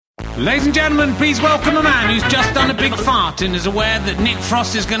Ladies and gentlemen, please welcome a man who's just done a big fart and is aware that Nick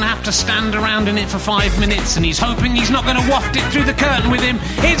Frost is going to have to stand around in it for 5 minutes, and he's hoping he's not going to waft it through the curtain with him.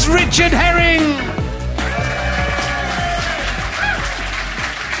 It's Richard Herring!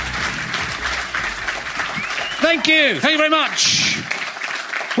 Thank you very much.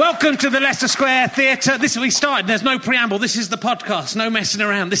 Welcome to the Leicester Square Theatre. We started, there's no preamble, this is the podcast, no messing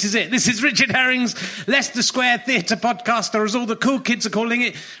around, this is it. This is Richard Herring's Leicester Square Theatre podcast, or as all the cool kids are calling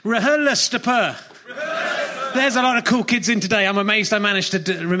it, RHLSTP. There's a lot of cool kids in today. I'm amazed I managed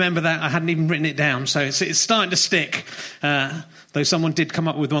to remember that. I hadn't even written it down, so it's starting to stick. Though someone did come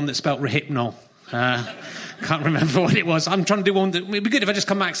up with one that spelt rehypnol. Can't remember what it was. I'm trying to do one that... It'd be good if I just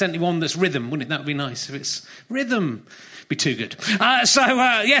come back accidentally one that's rhythm, wouldn't it? That would be nice. If it's rhythm, be too good.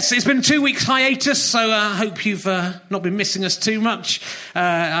 Yes, it's been 2 weeks hiatus, so I hope you've not been missing us too much.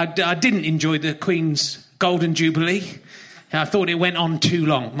 I didn't enjoy the Queen's Golden Jubilee. I thought it went on too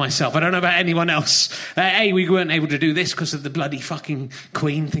long myself. I don't know about anyone else. We weren't able to do this because of the bloody fucking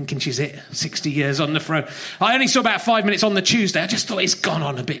Queen thinking she's 60 years on the throne. I only saw about 5 minutes on the Tuesday. I just thought it's gone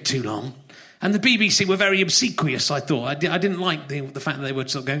on a bit too long. And the BBC were very obsequious, I thought. I didn't like the fact that they were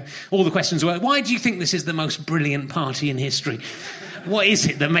sort of going... All the questions were, why do you think this is the most brilliant party in history? What is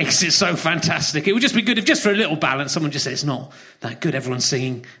it that makes it so fantastic? It would just be good if, just for a little balance, someone just said, it's not that good. Everyone's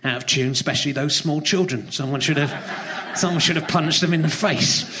singing out of tune, especially those small children. Someone should have punched them in the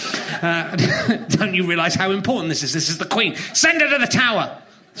face. Don't you realise how important this is? This is the Queen. Send her to the Tower.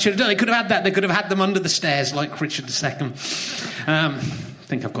 Should have done. They could have had that. They could have had them under the stairs like Richard II. I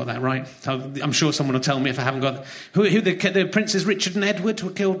think I've got that right. I'm sure someone will tell me if I haven't got... Who the princes Richard and Edward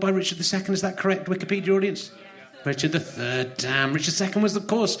were killed by Richard II, is that correct, Wikipedia audience? Yeah. Richard III, damn. Richard II was, of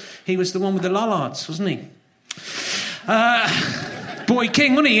course, he was the one with the lollards, wasn't he? Boy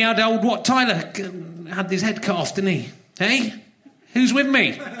king, wasn't he? He had old Wat Tyler, had his head cut off, didn't he? Hey? Who's with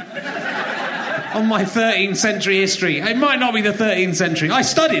me? On my 13th century history. It might not be the 13th century. I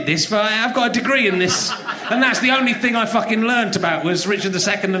studied this, I've got a degree in this. And that's the only thing I fucking learnt about was Richard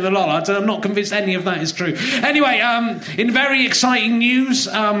II and the Lollards, and I'm not convinced any of that is true. Anyway, in very exciting news,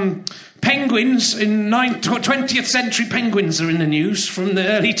 penguins, 20th century penguins are in the news from the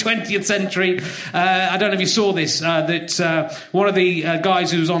early 20th century. I don't know if you saw this, that one of the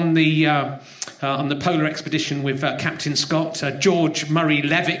guys who was on the polar expedition with Captain Scott, George Murray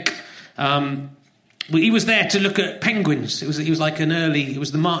Levick, he was there to look at penguins. It was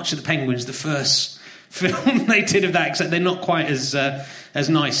the March of the Penguins, the first film they did of that, except they're not quite as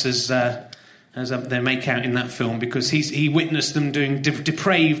nice as they make out in that film, because he witnessed them doing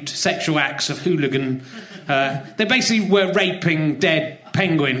depraved sexual acts of hooligan. They basically were raping dead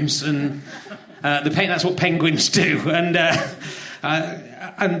penguins, and that's what penguins do. And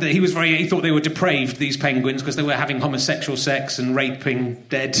he thought they were depraved, these penguins, because they were having homosexual sex and raping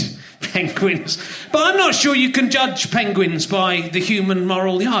dead penguins. But I'm not sure you can judge penguins by the human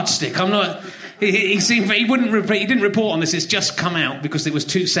moral yardstick. I'm not... He didn't report on this. It's just come out because it was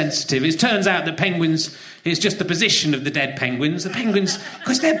too sensitive. It turns out that penguins, it's just the position of the dead penguins. The penguins,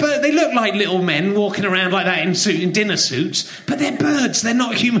 because they look like little men walking around like that in dinner suits, but they're birds. They're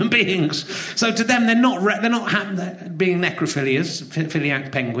not human beings. So to them, they're not being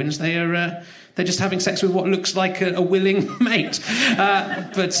necrophiliac penguins. They're just having sex with what looks like a willing mate.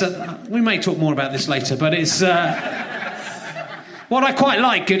 But we may talk more about this later. But it's. What I quite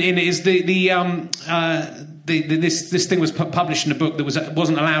like in it is this thing was published in a book that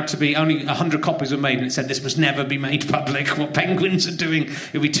wasn't allowed to be. Only 100 copies were made, and it said this must never be made public. What penguins are doing,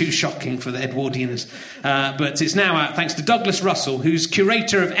 it would be too shocking for the Edwardians. But it's now out thanks to Douglas Russell, who's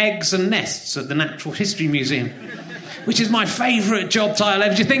curator of eggs and nests at the Natural History Museum, which is my favourite job title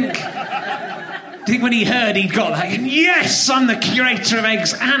ever. Do you think when he heard he'd got that, yes, I'm the curator of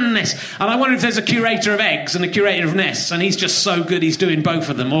eggs and nests. And I wonder if there's a curator of eggs and a curator of nests, and he's just so good he's doing both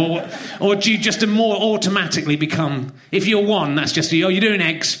of them. Or do you just more automatically become, if you're one, that's just, you're doing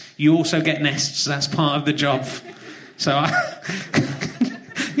eggs, you also get nests. That's part of the job. So,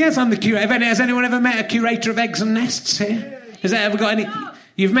 yes, I'm the curator. Has anyone ever met a curator of eggs and nests here? Has that ever got any?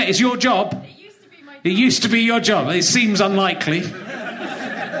 You've met, it's your job? It used to be your job. It seems unlikely.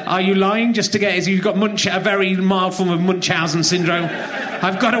 Are you lying just to get... You've got a very mild form of Munchausen syndrome.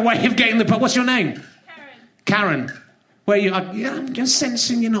 I've got a way of getting the... What's your name? Karen. Where you... I'm just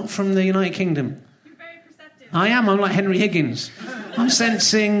sensing you're not from the United Kingdom. You're very perceptive. I am. I'm like Henry Higgins. I'm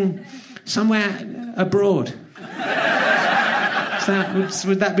sensing somewhere abroad.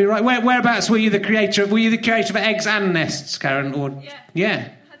 Would that be right? Whereabouts were you the creator of... Were you the creator of eggs and nests, Karen? Or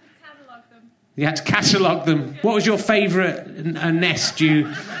yeah. You had to catalogue them. What was your favourite nest?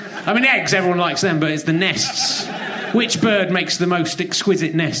 Eggs, everyone likes them, but it's the nests. Which bird makes the most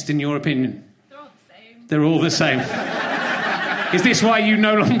exquisite nest, in your opinion? They're all the same. They're all the same. Is this why you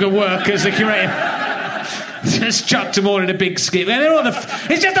no longer work as a curator? Just chucked them all in a big skip. They're all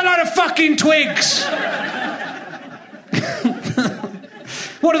it's just a load of fucking twigs.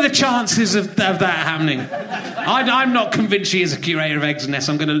 What are the chances of that happening? I'm not convinced she is a curator of eggs and nests.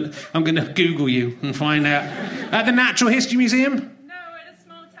 I'm gonna Google you and find out. At the Natural History Museum? No, at a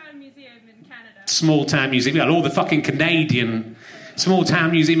small town museum in Canada. Small town museum. Yeah, all the fucking Canadian. Small town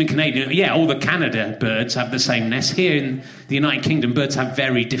museum in Canada. Yeah, all the Canada birds have the same nest. Here in the United Kingdom, birds have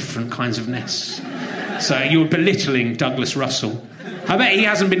very different kinds of nests. So you're belittling Douglas Russell. I bet he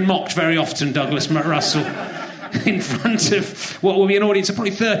hasn't been mocked very often, Douglas Russell. In front of what will be an audience of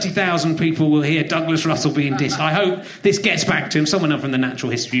probably 30,000 people will hear Douglas Russell being dissed. I hope this gets back to him. Someone up from the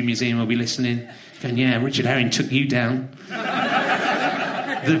Natural History Museum will be listening, going, yeah, Richard Herring took you down.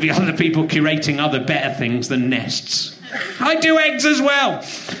 There'll be other people curating other better things than nests. I do eggs as well.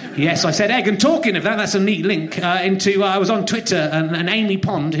 Yes, I said egg. And talking of that, that's a neat link into... I was on Twitter, and Amy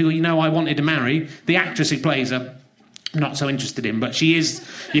Pond, who I wanted to marry, the actress who plays her, not so interested in, but she is...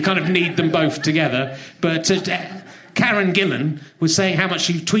 You kind of need them both together. But Karen Gillan was saying how much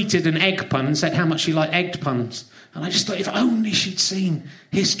she tweeted an egg pun and said how much she liked egged puns. And I just thought, if only she'd seen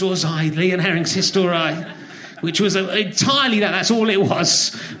Histor's Eye, Leon Herring's Histor Eye, which was entirely that's all it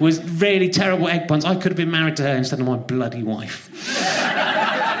was really terrible egg puns. I could have been married to her instead of my bloody wife.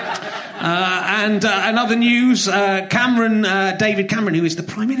 And other news, David Cameron, who is the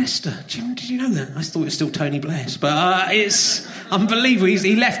Prime Minister. Did you know that? I thought it was still Tony Blair's. But it's unbelievable.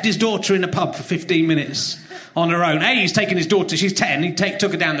 He left his daughter in a pub for 15 minutes on her own. He's taken his daughter, she's 10, he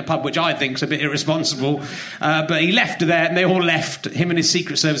took her down the pub, which I think's a bit irresponsible. But he left her there, and they all left, him and his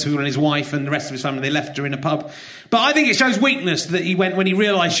Secret Service people and his wife and the rest of his family, they left her in a pub. But I think it shows weakness that he went, when he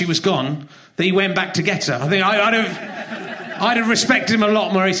realised she was gone, that he went back to get her. I think I'd have respected him a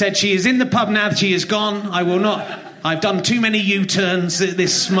lot more. He said, she is in the pub now that she is gone. I will not. I've done too many U-turns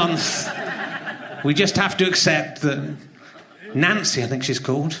this month. We just have to accept that Nancy, I think she's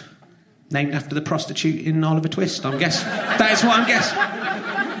called, named after the prostitute in Oliver Twist, I'm guessing. That is what I'm guessing.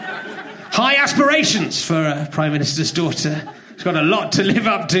 High aspirations for a Prime Minister's daughter. She's got a lot to live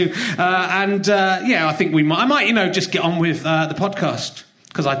up to. I think I might, just get on with the podcast.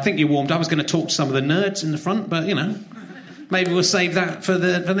 Because I think you warmed up. I was going to talk to some of the nerds in the front, but, maybe we'll save that for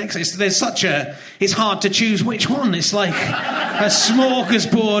the next... It's hard to choose which one. It's like a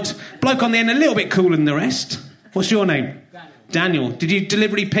smorgasbord. Bloke on the end, a little bit cooler than the rest. What's your name? Daniel. Did you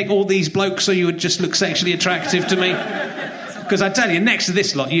deliberately pick all these blokes so you would just look sexually attractive to me? Because I tell you, next to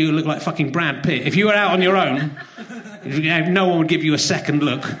this lot, you look like fucking Brad Pitt. If you were out on your own, no one would give you a second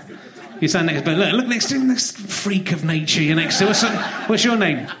look. You stand next, but look next to him, this freak of nature you're next to. What's your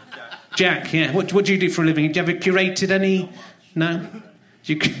name? Jack, yeah. What do you do for a living? Have you ever curated any... No?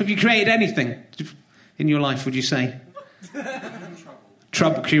 Have you created anything in your life, would you say?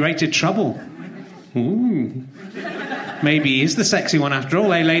 Trouble. Curated trouble. Ooh. Maybe he is the sexy one after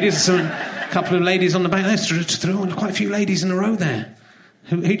all, eh, ladies? A couple of ladies on the back. There's quite a few ladies in a row there.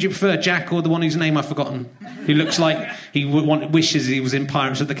 Who do you prefer, Jack or the one whose name I've forgotten? Who looks like he wishes he was in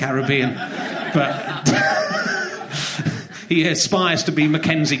Pirates of the Caribbean. But he aspires to be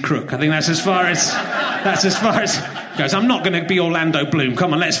Mackenzie Crook. I think that's as far as it goes. I'm not going to be Orlando Bloom.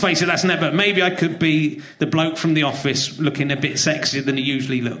 Come on, let's face it, that's never... Maybe I could be the bloke from The Office looking a bit sexier than he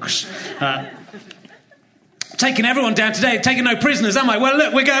usually looks. Taking everyone down today, taking no prisoners, am I? Well,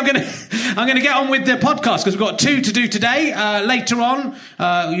 look, I'm going to get on with the podcast because we've got 2 to do today. Later on,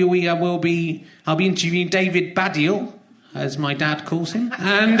 I'll be interviewing David Baddiel, as my dad calls him,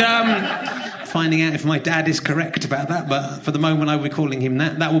 and finding out if my dad is correct about that. But for the moment, I will be calling him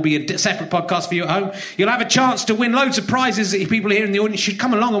that. That will be a separate podcast for you at home. You'll have a chance to win loads of prizes that people here in the audience should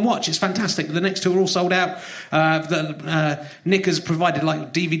come along and watch. It's fantastic. The next 2 are all sold out. Nick has provided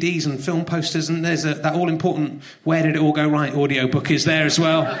like DVDs and film posters, and there's that all-important Where Did It All Go Right audiobook is there as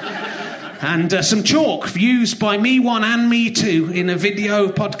well. And some chalk used by Me One and Me Two in a video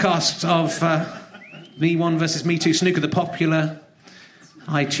podcast of Me One versus Me Two, Snooker, the popular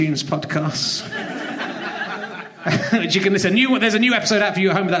iTunes podcasts. Which you can listen. There's a new episode out for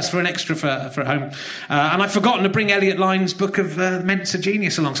you at home, but that's for an extra for at home. And I've forgotten to bring Elliot Lyne's book of Mensa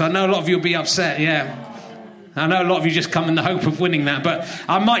Genius along, so I know a lot of you will be upset, yeah. I know a lot of you just come in the hope of winning that, but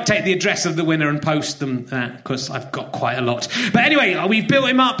I might take the address of the winner and post them because I've got quite a lot. But anyway, we've built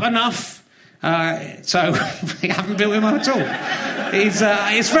him up enough. So we haven't built him up at all.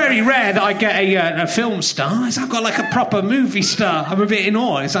 It's very rare that I get a film star. I've got like a proper movie star. I'm a bit in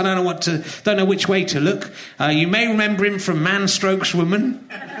awe. I don't know which way to look. You may remember him from Man Strokes Woman.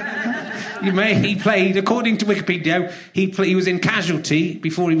 He played, according to Wikipedia, he was in Casualty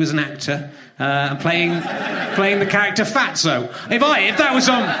before he was an actor, playing the character Fatso. If that was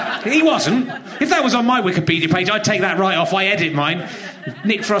on, he wasn't. If that was on my Wikipedia page, I'd take that right off. I edit mine.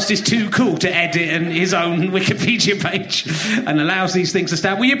 Nick Frost is too cool to edit his own Wikipedia page and allows these things to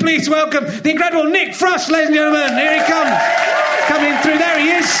stand. Will you please welcome the incredible Nick Frost, ladies and gentlemen? Here he comes. Coming through. There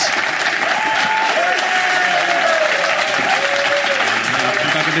he is.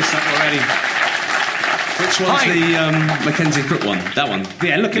 This up already. Which one's the Mackenzie Crook one? That one.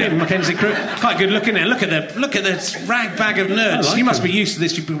 Yeah, look at him, Mackenzie Crook. Quite good looking there. Look at this rag bag of nerds. Like you must be used to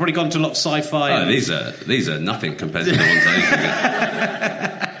this. You've probably gone to a lot of sci-fi. Oh, these are nothing compared to the ones I used to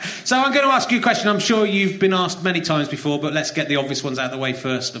get. So I'm going to ask you a question. I'm sure you've been asked many times before, but let's get the obvious ones out of the way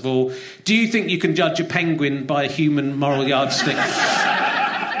first of all. Do you think you can judge a penguin by a human moral yardstick?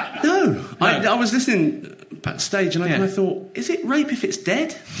 No. I was listening backstage and I kind of thought, is it rape if it's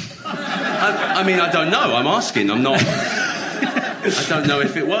dead? I mean, I don't know. I'm asking. I'm not... I don't know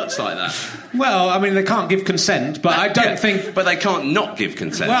if it works like that. Well, I mean, they can't give consent, but I don't think... But they can't not give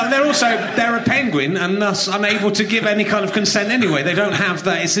consent. Well, they're a penguin and thus unable to give any kind of consent anyway. They don't have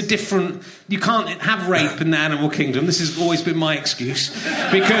that. It's a different... You can't have rape in the animal kingdom. This has always been my excuse.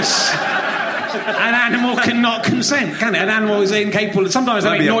 Because... an animal cannot consent, can it? An animal is incapable. Sometimes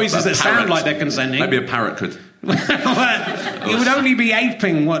they make noises that sound like they're consenting. Maybe a parrot could. It would only be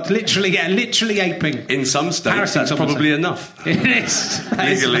aping. Literally aping. In some states, that's probably enough. It is.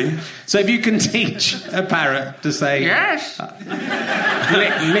 Legally. So if you can teach a parrot to say... Yes.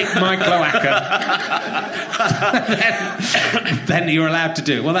 Lick my cloaca. then you're allowed to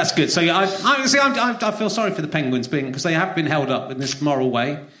do it. Well, that's good. So I feel sorry for the penguins because they have been held up in this moral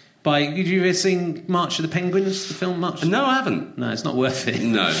way. Have you ever seen March of the Penguins, the film March? No, I haven't. No, it's not worth it.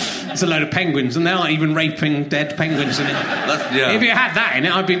 No. It's a load of penguins, and they aren't even raping dead penguins in it. If you had that in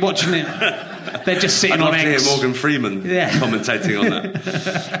it, I'd be watching it. They're just sitting on eggs. I'd love to hear Morgan Freeman commentating on that.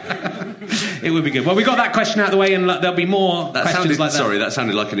 It would be good. Well, we got that question out of the way, and there'll be more questions like that. Sorry, that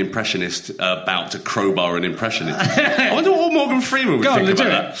sounded like an impressionist about to crowbar an impressionist. I wonder what Morgan Freeman would think about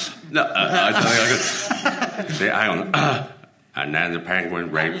that. No, I don't think I could... Hang on. And then the penguin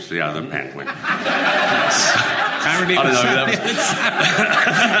rapes the other penguin. Apparently, it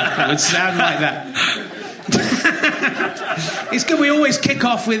would sound like that. It's good. We always kick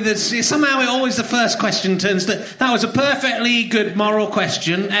off with this. Somehow, the first question turns to that was a perfectly good moral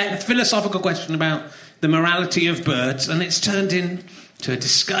question, a philosophical question about the morality of birds, and it's turned into a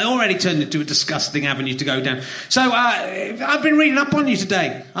disgusting avenue to go down. So I've been reading up on you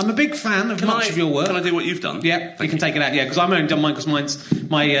today. I'm a big fan of much of your work. Can I do what you've done? Yeah, you can take it out. Yeah, because I've only done mine because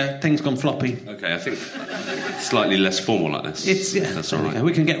my thing's gone floppy. Okay, I think slightly less formal like this. That's all right.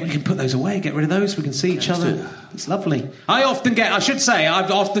 We can put those away. Get rid of those. We can see each other. It's lovely. I often get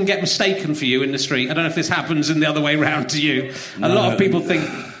mistaken for you in the street. I don't know if this happens in the other way round to you. A lot of people think.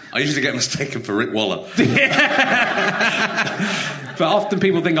 I usually get mistaken for Rick Waller. But often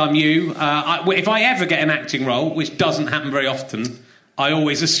people think I'm you. If I ever get an acting role, which doesn't happen very often, I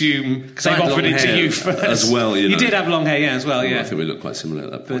always assume they've offered it to you first. As well, you know. You did have long hair, as well, yeah. I think we look quite similar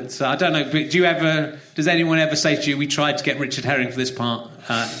at that point. But I don't know, does anyone ever say to you, we tried to get Richard Herring for this part,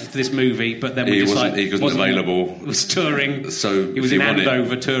 for this movie, but then he wasn't available. He was touring. So he was in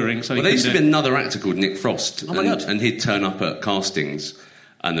Andover touring. So there used to be another actor called Nick Frost. Oh, my God. And he'd turn up at castings,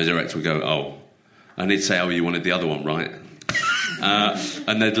 and the director would go, oh. And he'd say, oh, you wanted the other one, right?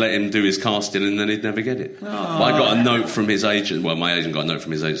 And they'd let him do his casting and then he'd never get it. But I got a note from his agent, my agent got a note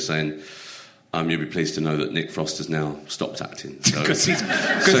from his agent saying, you'll be pleased to know that Nick Frost has now stopped acting. Because he's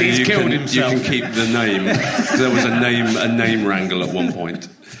killed himself. You can keep the name. There was a name wrangle at one point.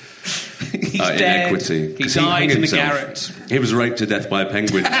 He's dead. Equity. He died in the garret. He was raped to death by a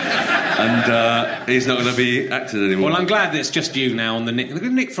penguin. And he's not going to be acting anymore. Well, I'm glad that it's just you now on the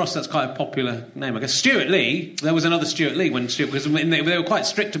Nick Frost. That's quite a popular name, I guess. Stuart Lee. There was another Stuart Lee because they were quite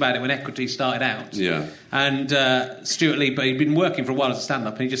strict about it when Equity started out. Yeah. And Stuart Lee, but he'd been working for a while as a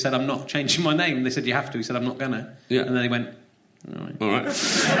stand-up, and he just said, "I'm not changing my name." And they said, "You have to." He said, "I'm not gonna." Yeah. And then he went. All right.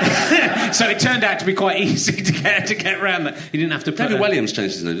 So it turned out to be quite easy to get around that. He didn't have to. David Williams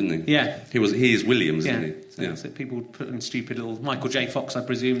changed his name, didn't he? Yeah. He is Williams, isn't he? Yeah. So people put in stupid little Michael J. Fox. I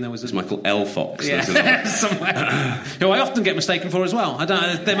presume there was. It's Michael L. Fox. Yeah. Somewhere. Who I often get mistaken for as well.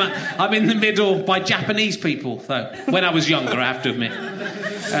 I'm in the middle by Japanese people, though. When I was younger, I have to admit.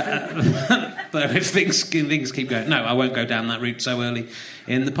 Though if things keep going, no, I won't go down that route so early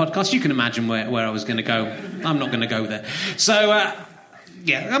in the podcast. You can imagine where I was going to go. I'm not going to go there. So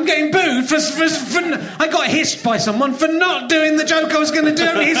Yeah, I'm getting booed for I got hissed by someone for not doing the joke I was going to do.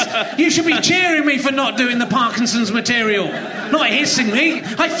 You should be cheering me for not doing the Parkinson's material, not hissing me.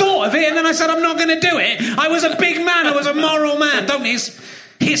 I thought of it and then I said I'm not going to do it. I was a big man. I was a moral man. Don't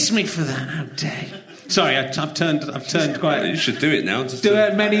hiss me for that. How dare you? Sorry, I've turned quite. You should do it now.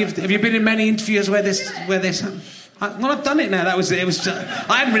 Have you been in many interviews where this happened? Well, I've done it now. It was.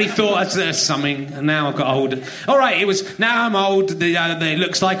 I hadn't really thought there's something, and now I've got older. All right, it was. Now I'm old. It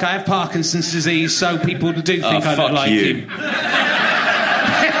looks like I have Parkinson's disease, so people do think I look like him.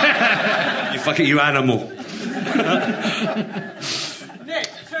 You animal. Nick,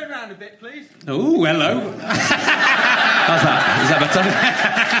 turn around a bit, please. Oh, hello. How's that? Is that better?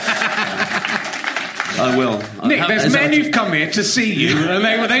 I will. Nick, there's men who've come here to see you,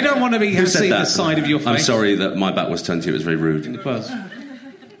 and they don't want to see the side of your face. I'm sorry that my back was turned to you. It was very rude. It was.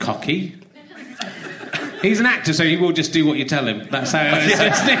 Cocky. He's an actor, so he will just do what you tell him. That's how it is.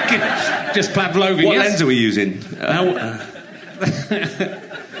 Nick. Just Pavlovian. What lens are we using?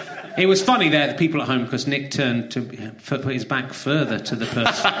 It was funny there, the people at home, because Nick turned to put his back further to the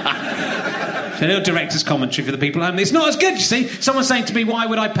person. So no director's commentary for the people at home. It's not as good, you see. Someone's saying to me, why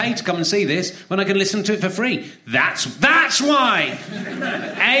would I pay to come and see this when I can listen to it for free? That's why!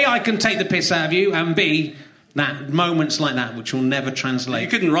 A, I can take the piss out of you, and B, that moments like that which will never translate. You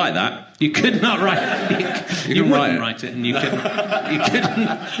couldn't write that. You could not write it. You wouldn't write it, and you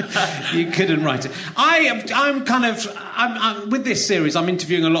couldn't write it. I'm with this series, I'm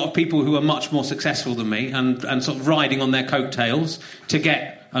interviewing a lot of people who are much more successful than me and sort of riding on their coattails to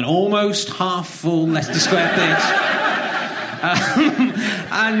get an almost half-full Leicester Square Theatre.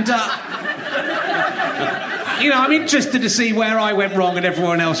 I'm interested to see where I went wrong and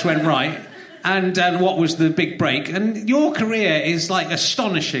everyone else went right. And what was the big break? And your career is like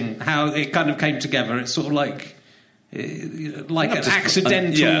astonishing how it kind of came together. It's sort of like an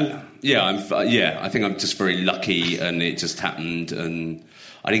accidental. I think I'm just very lucky, and it just happened, and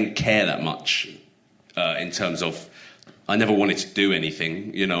I didn't care that much in terms of. I never wanted to do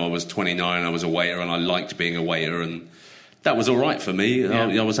anything. I was 29, I was a waiter, and I liked being a waiter, and that was all right for me. Yeah.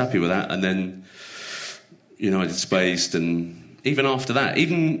 I was happy with that, and then I did Spaced, and even after that,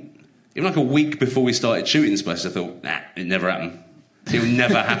 even like a week before we started shooting Spaced, I thought, it never happened. It would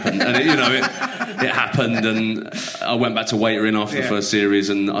never happen. And it happened, and I went back to waitering after the first series,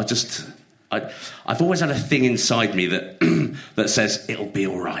 and I've always had a thing inside me that that says it'll be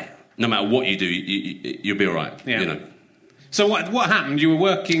all right. No matter what you do, you'll be all right. Yeah. So what happened? You were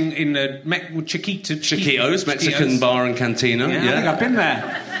working in Chiquitos, Mexican bar and cantina. Yeah, I think I've been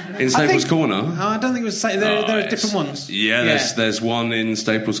there. In Staples Corner. Oh, I don't think it was. There are different ones. Yeah, there's one in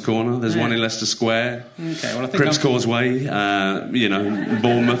Staples Corner. There's one in Leicester Square. Okay, well I think Cribs Causeway.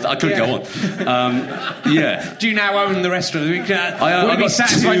 Bournemouth. I could go on. Do you now own the restaurant? I got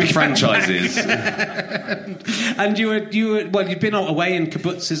 2 franchises. And you'd been away in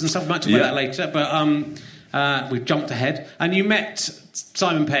kibbutzes and stuff. We might talk about that later, but we've jumped ahead. And you met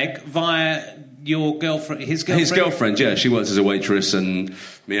Simon Pegg via your girlfriend, his girlfriend? His girlfriend, yeah. She works as a waitress, and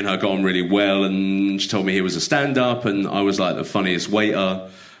me and her got on really well, and she told me he was a stand-up, and I was like the funniest waiter,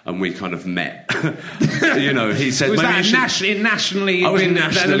 and we kind of met. He said... Was that nationally... I was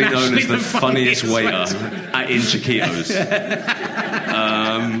nationally known as the funniest waiter in Chiquitos.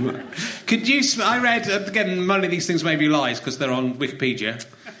 Could you... I read, again, none of these things may be lies, because they're on Wikipedia...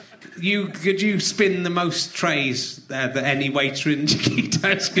 Could you spin the most trays that any waiter in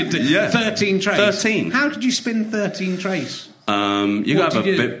Chiquitos could do? Yeah. 13 trays? 13. How did you spin 13 trays? You got to have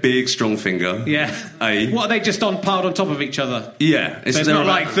a big, strong finger. Yeah. What, are they just piled on top of each other? Yeah. It's not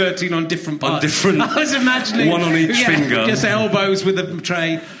like 13 on different parts? I was imagining... One on each finger. Just elbows with a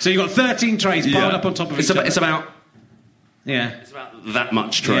tray. So you've got 13 trays piled up on top of each other. It's about... Yeah. It's about that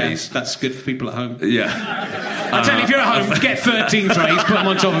much trays. Yeah, that's good for people at home. Yeah. I tell you, if you're at home, get 13 trays, put them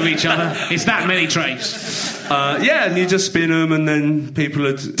on top of each other. It's that many trays. And you just spin them, and then people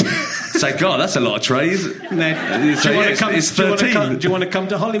would say, God, that's a lot of trays. It's 13. Do you want to come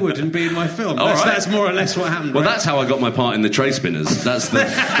to Hollywood and be in my film? That's more or less what happened. Well, that's how I got my part in the Tray Spinners. That was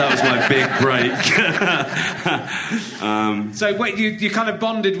my big break. So wait, you kind of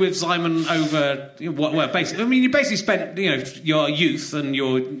bonded with Simon over basically. I mean, you basically spent your youth and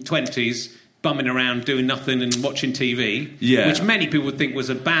your 20s bumming around doing nothing and watching TV, which many people would think was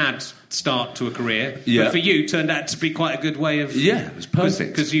a bad start to a career. Yeah. But for you, turned out to be quite a good way of... Yeah, it was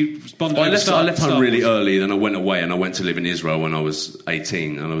perfect. Because you bonded I left home really early, then I went away and I went to live in Israel when I was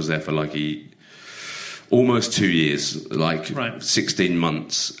 18, and I was there for almost 2 years, 16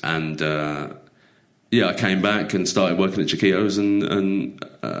 months, and... I came back and started working at Chiquitos and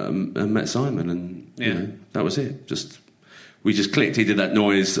met Simon, and that was it. Just we just clicked. He did that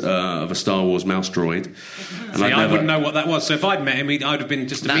noise of a Star Wars mouse droid. And See, I wouldn't know what that was. So if I'd met him, I'd have been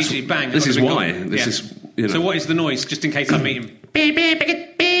just immediately bang. This is why. Gone. This is, you know. So what is the noise, just in case I meet him?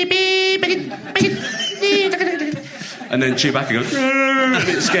 And then Chewbacca goes,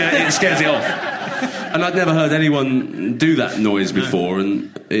 it scares it off. And I'd never heard anyone do that noise before,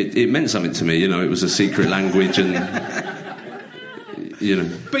 and it meant something to me. You know, it was a secret language, and you know.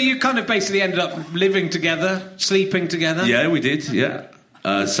 But you kind of basically ended up living together, sleeping together. Yeah, we did. Yeah,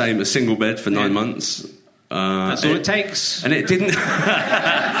 a single bed for 9 months. That's all it takes. And it didn't.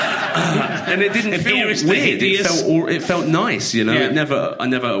 And it didn't feel weird. It felt nice. You know, Yeah. I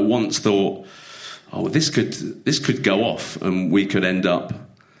never once thought, oh, this could go off, and we could end up.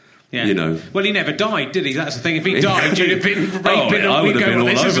 Yeah. You know. Well, he never died, did he? That's the thing. If he died, you'd have been raping. I would have been all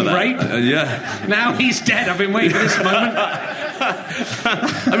over that. Rape. Yeah. Now he's dead. I've been waiting for this moment.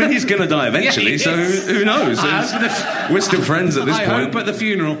 I mean, he's going to die eventually, so who knows? We're still friends at this point. I hope at the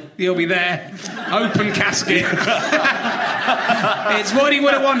funeral you'll be there. Open casket. It's what he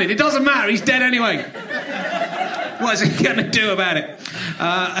would have wanted. It doesn't matter. He's dead anyway. What is he going to do about it?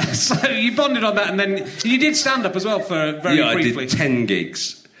 So you bonded on that, and then you did stand up as well for very briefly. I did 10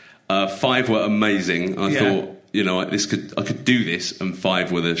 gigs. 5 were amazing. I thought, you know, I could do this, and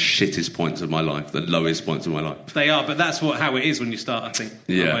 5 were the shittest points of my life, the lowest points of my life. They are, but that's how it is when you start, I think.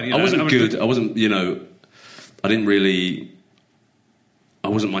 Yeah, you know, I wasn't good. I wasn't, you know, I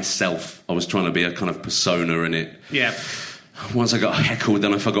wasn't myself. I was trying to be a kind of persona in it. Yeah. Once I got heckled,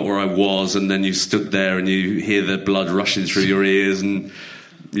 then I forgot where I was, and then you stood there and you hear the blood rushing through your ears, and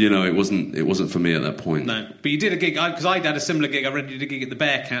you know, it wasn't for me at that point. No, but you did a gig because I had a similar gig. I read you did a gig at the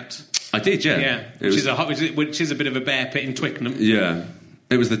Bearcat. I did, yeah. Yeah, which is a bit of a bear pit in Twickenham. Yeah,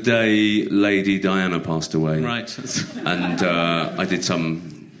 it was the day Lady Diana passed away. Right, and I did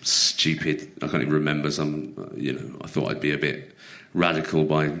some stupid. I can't even remember some. You know, I thought I'd be a bit radical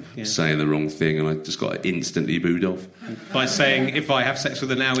by saying the wrong thing, and I just got instantly booed off. By saying, if I have sex with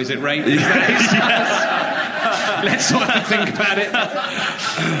her now, is it rape? Let's sort of think about it.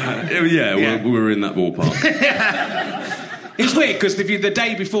 We were in that ballpark. It's weird, because the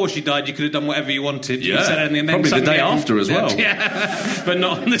day before she died, you could have done whatever you wanted. Yeah, you said anything, and then probably the day after as well. Yeah, but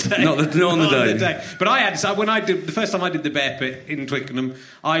not on the day. Not on the day. But when I did the first time I did the Bear Pit in Twickenham,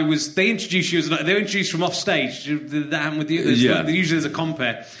 they introduced you as they were introduced from off stage. Did that happen with you? Usually there's a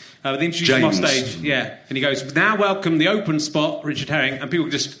compere. They introduced you from off stage. Yeah, and he goes, "Now welcome the open spot, Richard Herring," and people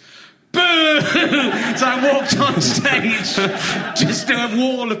just. Boo! So I walked on stage, just to a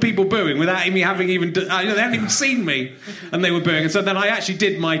wall of people booing without me having even... they hadn't even seen me, and they were booing. And so then I actually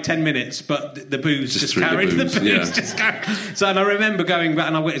did my 10 minutes, but the booze just carried the booze. Yeah. Just carried. So and I remember going back,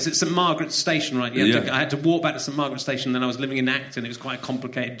 and I went, it's at St Margaret's Station, right? I had to walk back to St Margaret's Station, then I was living in Acton. It was quite a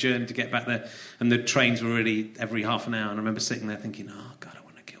complicated journey to get back there, and the trains were really every half an hour. And I remember sitting there thinking, oh, God, I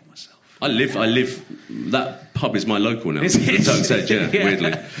want to kill myself. I live. That pub is my local now. Is it? Turk's Edge,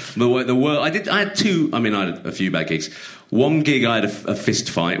 weirdly. But I had two. I mean, I had a few bad gigs. One gig, I had a fist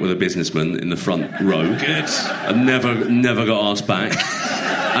fight with a businessman in the front row. Good. I never got asked back.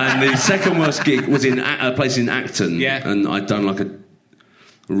 And the second worst gig was in a place in Acton. Yeah. And I'd done like a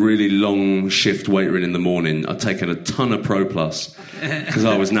really long shift waitering in the morning. I'd taken a ton of Pro Plus because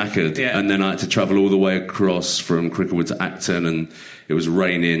I was knackered. Yeah. And then I had to travel all the way across from Cricklewood to Acton, and it was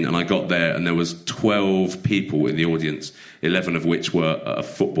raining, and I got there and there was 12 people in the audience, 11 of which were a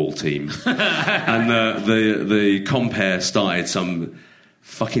football team. And the compere started some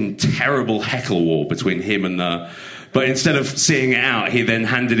fucking terrible heckle war between him and but instead of seeing it out, he then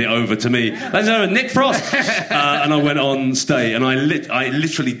handed it over to me. Ladies and gentlemen, Nick Frost! And I went on stage, and I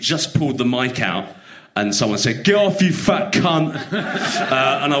literally just pulled the mic out, and someone said, "Get off, you fat cunt!"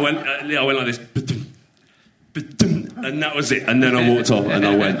 And I went like this, and that was it. And then I walked off, and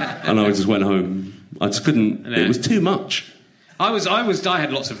I just went home. I just couldn't. It was too much. I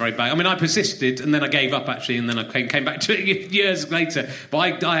had lots of very bad... I mean, I persisted, and then I gave up, actually, and then I came back to it years later.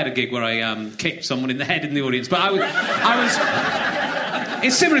 But I had a gig where I kicked someone in the head in the audience. But I was...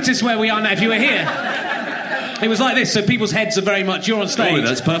 It's similar to where we are now, if you were here. It was like this, so people's heads are very much... You're on stage. Oh,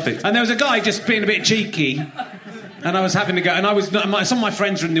 that's perfect. And there was a guy just being a bit cheeky, and I was having to go... And some of my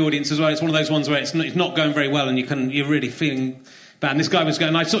friends are in the audience as well. It's one of those ones where it's not going very well, and you're really feeling... bad. And this guy was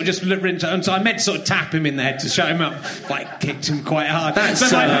going, I sort of just looked into, and so I meant to sort of tap him in the head to shut him up. Like, kicked him quite hard.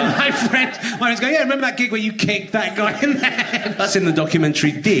 So my friends go, yeah, remember that gig where you kicked that guy in the head? That's in the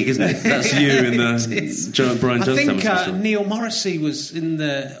documentary Dig, isn't it? That's you in the Brian Johnson. I think Neil Morrissey was in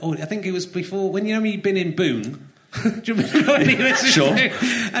the... I think it was before, when you'd been in Boone, Do you remember when he listened Sure. to?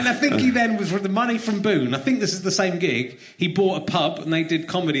 And I think he then, with the money from Boone, I think this is the same gig, he bought a pub and they did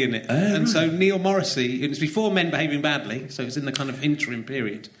comedy in it. And so Neil Morrissey, it was before Men Behaving Badly, so it was in the kind of interim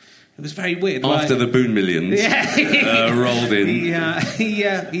period. It was very weird. After the Boone millions rolled in.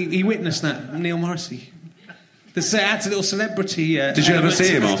 He witnessed that, Neil Morrissey. That's a little celebrity. Did you ever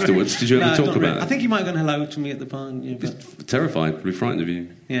see him afterwards? Did you ever talk about it? I think he might have gone hello to me at the bar. Yeah, Terrified, pretty frightened of you.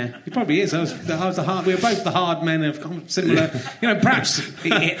 Yeah, he probably is. I was the hard. We were both the hard men of similar. Perhaps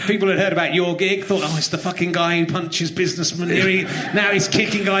people had heard about your gig, thought, it's the fucking guy who punches businessmen. Now he's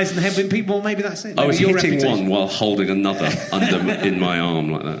kicking guys in the head. With people, maybe that's it. Maybe I was your hitting reputation. one while holding another in my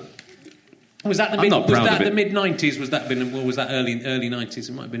arm like that. Was that the I'm not proud of it. the mid '90s? Was that been? Or was that early '90s?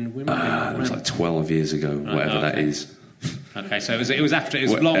 It might have been. It was like 12 years ago, whatever that is. Okay, so it was after. It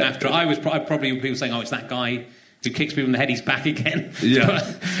was long after. I probably people saying, it's that guy who kicks people in the head. He's back again. Yeah.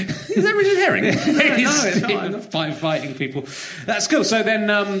 Is that Richard Herring? No, it's not. I'm not fighting people. That's cool. So then,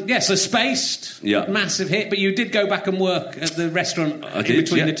 so Spaced, massive hit. But you did go back and work at the restaurant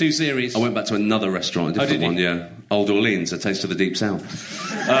between the two series. I went back to another restaurant, a different one. Yeah, Old Orleans, A Taste of the Deep South.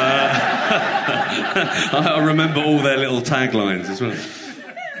 I remember all their little taglines as well.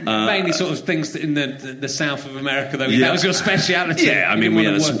 Mainly sort of things in the south of America, though. Yeah. That was your speciality. Yeah, I mean, we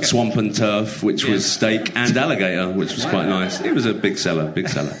had a swamp and turf, which was steak and alligator, which was quite nice. It was a big seller.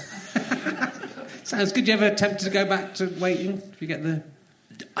 Sounds good. You ever tempted to go back to waiting? If you get the...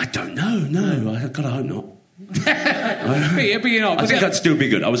 I don't know, no. I hope not. But you're not. I think I'd still be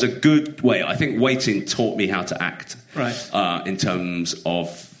good. I was a good waiter. I think waiting taught me how to act. Right. In terms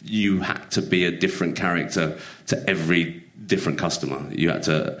of you had to be a different character to every different customer. You had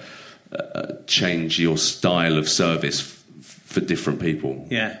to change your style of service for different people.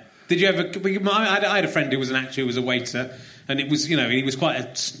 Yeah. Did you ever... I had a friend who was an actor who was a waiter, and it was, he was quite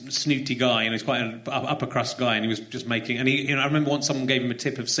a snooty guy, and he was quite an upper crust guy, and he was just making... And I remember once someone gave him a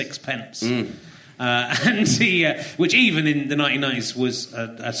tip of 6p. And he, which even in the 1990s was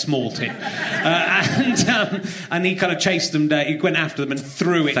a small tip, and he kind of chased them down. He went after them and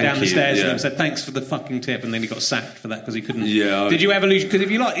threw it down the stairs to them. Said thanks for the fucking tip, and then he got sacked for that because he couldn't. Yeah. Did you ever lose? Because if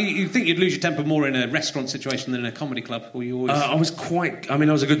you think you'd lose your temper more in a restaurant situation than in a comedy club, or you always? I was I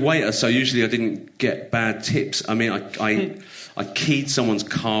was a good waiter, so usually I didn't get bad tips. I mean, I keyed someone's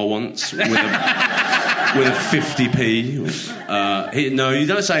car once with a 50p. No, you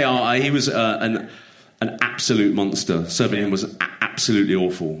don't say he was an absolute monster. Serving him was absolutely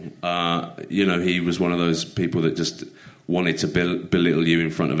awful. He was one of those people that just wanted to belittle you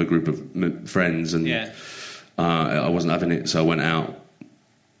in front of a group of friends, and I wasn't having it, so I went out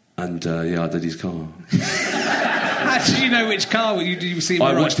and I did his car. How did you know which car? Did you see him?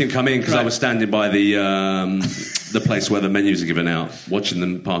 I watched him come in because I was standing by the place where the menus are given out, watching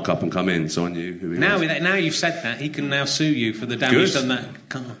them park up and come in, so I knew who he was. Now you've said that, he can now sue you for the damage done that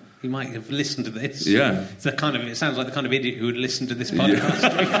car. He might have listened to this. Yeah. It sounds like the kind of idiot who would listen to this podcast.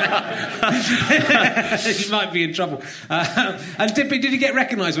 Yeah. He might be in trouble. And did he get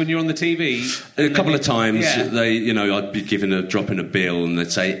recognised when you were on the TV? A couple of times, I'd be dropping a bill, and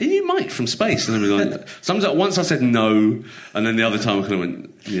they'd say, "Are you Mike from Space?" And I'd be like, sometimes once I said no, and then the other time I kind of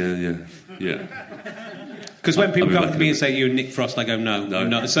went, yeah. Because when people come to me and say you're Nick Frost, I go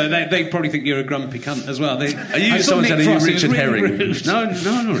no. So they probably think you're a grumpy cunt as well. Someone said, "Are you Richard Herring?" No,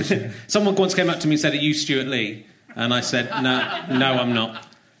 Richard. Someone once came up to me and said, "Are you Stuart Lee?" And I said, "No, I'm not."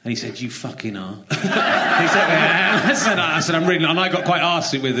 And he said, "You fucking are." I said, "I'm really not." And I got quite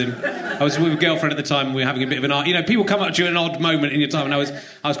arsey with him. I was with a girlfriend at the time, and we were having a bit of an argument. People come up to you at an odd moment in your time, and I was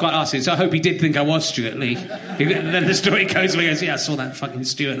quite arsey. So I hope he did think I was Stuart Lee. And then the story goes, and he goes, "Yeah, I saw that fucking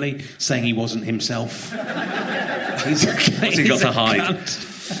Stuart Lee saying he wasn't himself." What's he got to hide?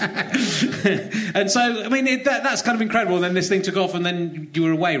 And so, I mean, that's kind of incredible. And then this thing took off, and then you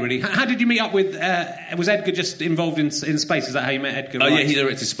were away, really. How did you meet up with... was Edgar just involved in Space? Is that how you met Edgar? Yeah, he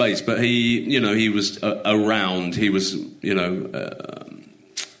directed Space, but he was around. He was, him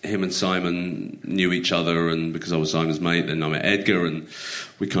and Simon knew each other, and because I was Simon's mate, then I met Edgar, and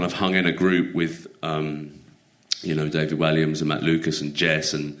we kind of hung in a group with, David Williams and Matt Lucas and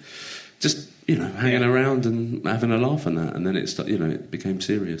Jess, and just... hanging around and having a laugh and that, and then it became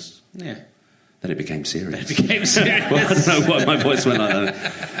serious. Yeah. Then it became serious. Well, I don't know why my voice went like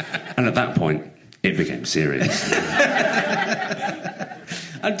that. And at that point, it became serious.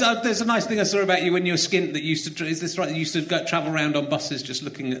 And there's a nice thing I saw about you when you were skint that you used to... Is this right? You used to travel around on buses just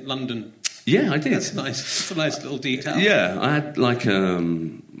looking at London. Yeah, I did. That's nice. It's a nice little detail. Yeah, I had like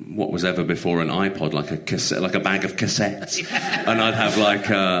what was ever before an iPod, like a cassette, like a bag of cassettes, and I'd have like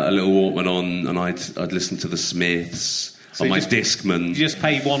a little Walkman on, and I'd listen to the Smiths. So on you my just- Discman. You just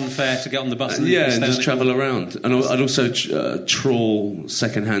pay one fare to get on the bus. And Yeah, stay and on just the- travel around. And I'd also trawl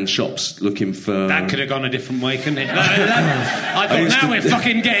second-hand shops looking for... That could have gone a different way, couldn't it? I thought, used now to- we're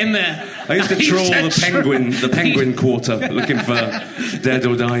fucking getting there. I used to trawl the penguin quarter looking for dead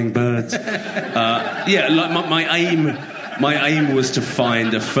or dying birds. Like my aim was to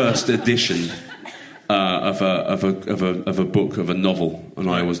find a first edition of a book, of a novel, and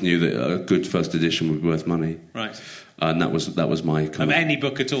I always knew that a good first edition would be worth money. Right. And that was my kind Of any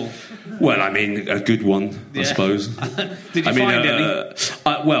book at all. Well, I mean, a good one, I Yeah. suppose. Did you find any?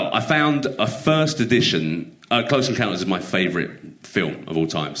 I found a first edition. Close Encounters is my favourite film of all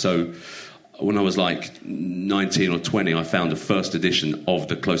time. So when I was like 19 or 20, I found a first edition of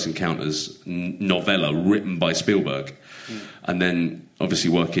the Close Encounters novella written by Spielberg. And then, obviously,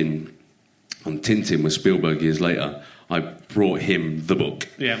 working on Tintin with Spielberg years later, I brought him the book.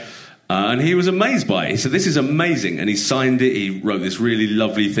 Yeah. And he was amazed by it. He said, "This is amazing." And he signed it. He wrote this really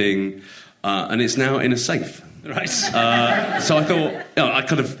lovely thing. And it's now in a safe. Right. So I thought, I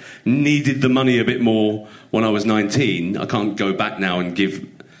kind of needed the money a bit more when I was 19. I can't go back now and give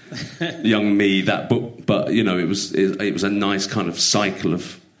young me that book. But, it was a nice kind of cycle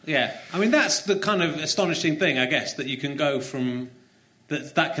of... Yeah. I mean, that's the kind of astonishing thing, I guess, that you can go from...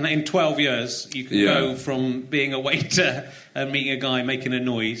 That can, in 12 years, you can go from being a waiter and meeting a guy making a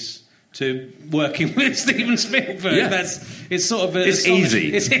noise to working with Steven Spielberg. Yeah. It's sort of... It's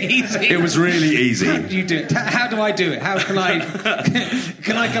easy. It's easy. It was really easy. How do you do it? How do I do it? How can I...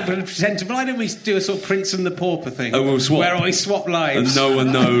 can I come and pretend to... Why don't we do a sort of Prince and the Pauper thing? Oh, we'll swap. Where I swap lives. And no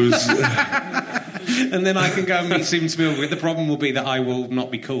one knows. And then I can go and meet Steven Spielberg. The problem will be that I will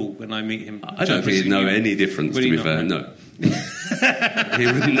not be cool when I meat him. I don't think he'd know any difference, Would to he be not? fair. No. He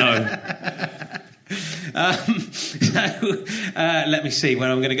wouldn't know. Let me see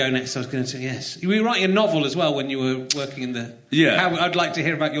where I'm going to go next. I was going to say, yes. You were writing a novel as well when you were working in the... Yeah. I'd like to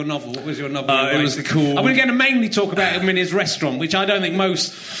hear about your novel. What was your novel? It was cool. I'm going to mainly talk about him in his restaurant, which I don't think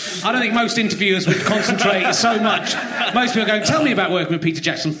most interviewers would concentrate so much. Most people go, tell me about working with Peter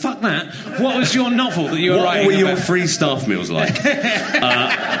Jackson. Fuck that. What was your novel that you were writing What were your about? free staff meals like?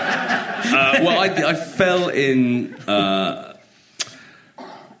 I fell in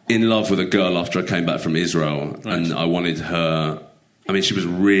love with a girl after I came back from Israel, Right. and I wanted her... I mean, she was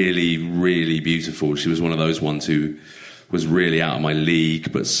really, really beautiful. She was one of those ones who was really out of my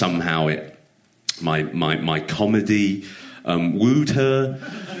league, but somehow my comedy wooed her,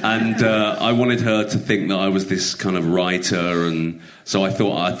 and I wanted her to think that I was this kind of writer, and so I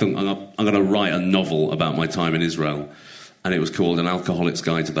thought I'm going to write a novel about my time in Israel. And it was called An Alcoholic's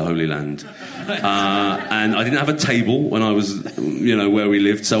Guide to the Holy Land. And I didn't have a table when I was, where we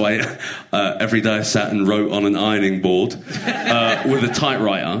lived, so I every day I sat and wrote on an ironing board with a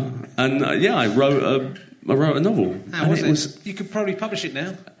typewriter. And, I wrote a novel. How was it? You could probably publish it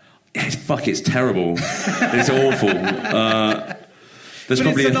now. It's terrible. It's awful. There's But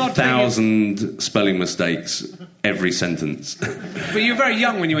probably it's an odd thing, 1,000 spelling mistakes every sentence. But you were very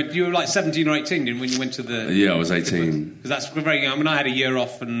young when you went... You were like 17 or 18 when you went to the... Yeah, I was 18. Because that's very young. I mean, I had a year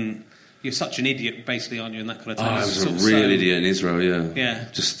off and... You're such an idiot, basically, aren't you, in that kind of time? I was Sort a of real so- idiot in Israel, yeah. Yeah.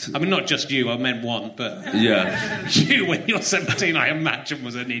 Just... I mean, not just you, I meant one, but... Yeah. You, when you're 17, I imagine,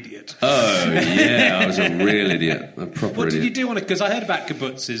 was an idiot. Oh, yeah, I was a real idiot. A proper What idiot. did you do on it? Because I heard about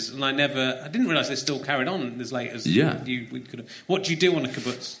kibbutzes, and I didn't realise they still carried on as late as Yeah. we could have. What do you do on a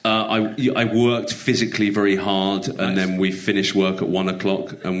kibbutz? I worked physically very hard, and then we finished work at 1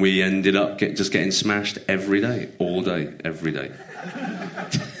 o'clock, and we ended up just getting smashed every day, all day, every day.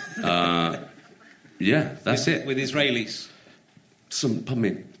 Yeah, that's it. With Israelis. Pardon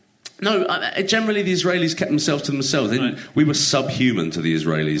me. No, generally the Israelis kept themselves to themselves. Right. We were subhuman to the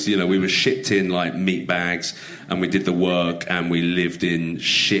Israelis. We were shipped in like meat bags, and we did the work, and we lived in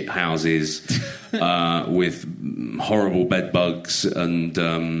shit houses with horrible bed bugs, and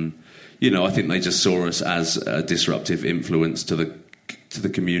I think they just saw us as a disruptive influence to the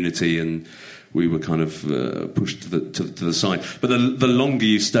community, and we were kind of pushed to the side. But the longer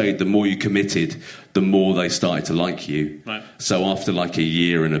you stayed, the more you committed, the more they started to like you. Right. So after like a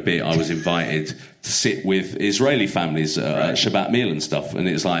year and a bit, I was invited to sit with Israeli families at Shabbat meal and stuff. And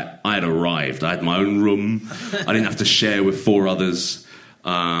it's like, I had arrived. I had my own room. I didn't have to share with 4 others.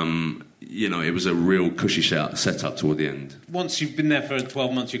 It was a real cushy setup toward the end. Once you've been there for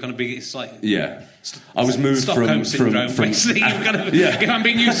 12 months, you're kind of big. It's like... Yeah. I was moved Stockholm syndrome, from basically. You've kind of, yeah. If I'm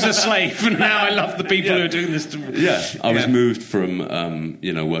being used as a slave, and now I love the people who are doing this to me. Yeah, I was moved from,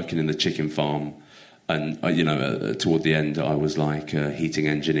 working in the chicken farm, and, toward the end I was like a heating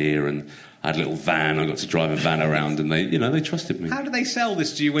engineer, and I had a little van. I got to drive a van around, and they trusted me. How do they sell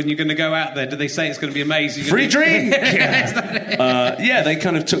this to you when you're going to go out there? Do they say it's going to be amazing? Free drink! Yeah, they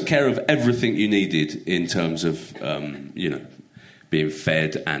kind of took care of everything you needed in terms of, being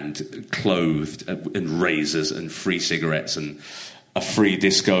fed and clothed and razors and free cigarettes and a free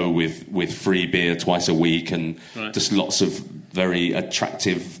disco with free beer twice a week and just lots of very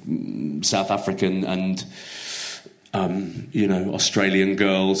attractive South African and, Australian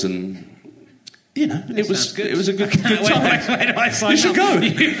girls and... it was a good time. You should go.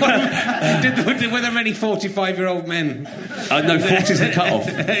 Were there many 45-year-old men? No, 40's the cut-off.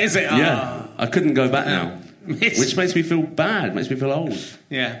 Is it? Yeah. I couldn't go back now. Which makes me feel bad, makes me feel old.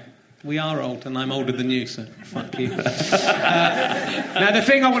 Yeah. We are old, and I'm older than you, so fuck you. Now, the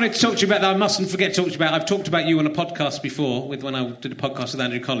thing I wanted to talk to you about that I mustn't forget to talk to you about, I've talked about you on a podcast before, when I did a podcast with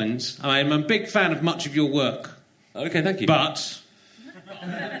Andrew Collins. I'm a big fan of much of your work. Okay, thank you. But...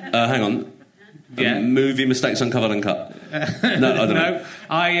 hang on. Yeah. Movie Mistakes Uncovered and Cut. No, I don't know.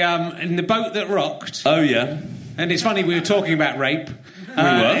 In The Boat That Rocked. Oh, yeah. And it's funny, we were talking about rape. We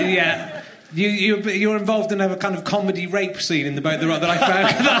were? Yeah. You're involved in a kind of comedy rape scene in The Boat That Rocked that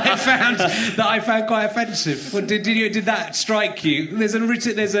I found quite offensive. Well, did that strike you? There's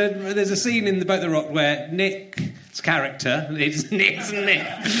a scene in The Boat That Rocked where Nick's character, it's Nick.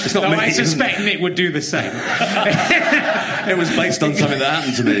 It's not me. I suspect Nick would do the same. It was based on something that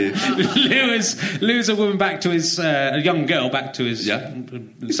happened to me. Lures a woman back to his a young girl back to his You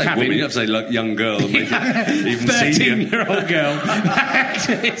say cabin. woman, you have to say like, young girl and make it even senior. 13-year-old girl back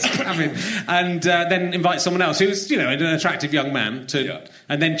to his cabin and then invites someone else who's an attractive young man to,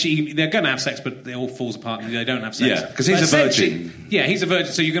 and then they're going to have sex, but it all falls apart and they don't have sex. Yeah, because he's a virgin. Yeah, he's a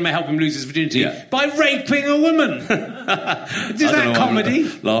virgin, so you're going to help him lose his virginity by raping a woman. Is that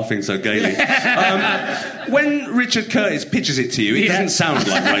comedy? Laughing so gaily. When Richard Curtis pitches it to you, it doesn't sound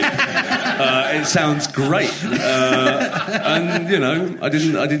like rape. It sounds great, and I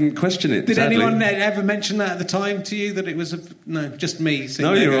didn't question it. Did sadly. anyone ever mention that at the time to you that it was just me?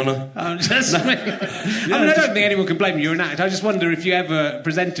 No, Your Honour. Just me. I don't think anyone can blame you. You're an actor. I just wonder if you ever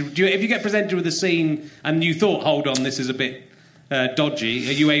presented. If you get presented with a scene and you thought, "Hold on, this is a bit dodgy,"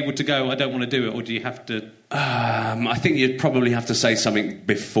 are you able to go, "I don't want to do it," or do you have to? I think you'd probably have to say something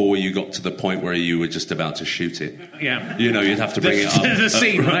before you got to the point where you were just about to shoot it. Yeah. You'd have to bring it up. The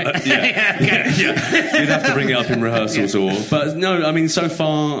scene, right? Yeah. You'd have to bring it up in rehearsals but no, I mean, so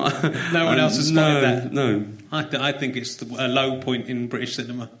far... No one else has spotted that? No. I think it's a low point in British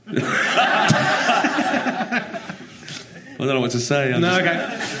cinema. I don't know what to say.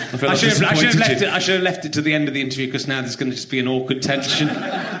 I should have left it to the end of the interview because now there's going to just be an awkward tension.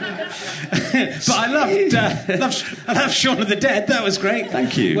 But I loved Shaun of the Dead. That was great.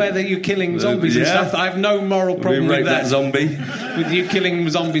 Thank you. Where you're killing zombies and stuff. I have no moral problem with that. Zombie. With you killing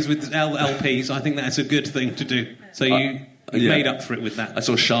zombies with LPs, I think that's a good thing to do. So you made up for it with that. I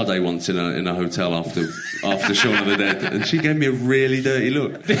saw Sade once in a hotel after Shaun of the Dead, and she gave me a really dirty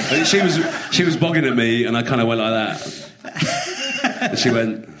look. And she was bogging at me, and I kind of went like that. And she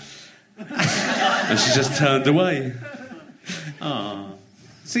went, and she just turned away. Ah.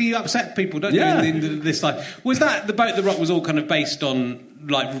 So you upset people, don't you? In this life. Was that The Boat That Rocked was all kind of based on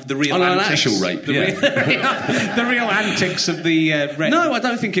like the real antics? An actual rape, the real antics of the rape. No, I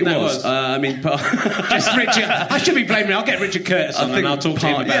don't think it was. I mean, just Richard. I should be blaming. I'll get Richard Curtis on and I'll talk to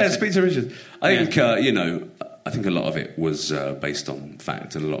him about it. Speak to Richard. I think I think a lot of it was based on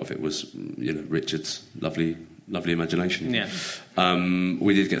fact, and a lot of it was Richard's lovely imagination. Yeah.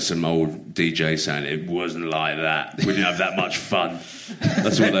 We did get some old DJs saying it wasn't like that. We didn't have that much fun.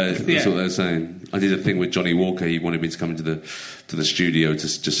 That's what they're saying. I did a thing with Johnny Walker. He wanted me to come into the studio to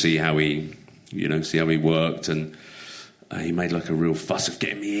see how he worked, and he made like a real fuss of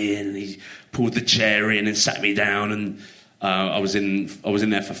getting me in, and he pulled the chair in and sat me down, and I was in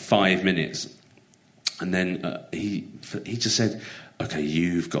there for 5 minutes, and then he just said, "Okay,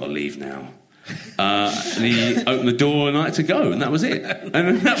 you've got to leave now." And he opened the door and I had to go, and that was it.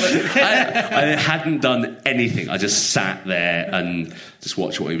 And I hadn't done anything. I just sat there and just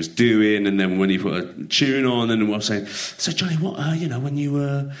watched what he was doing, and then when he put a tune on, and I was saying, "So Johnny, what when you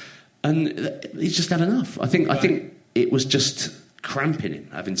were," and he just had enough. I think it was just cramping him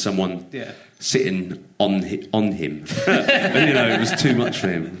having someone sitting on him, and it was too much for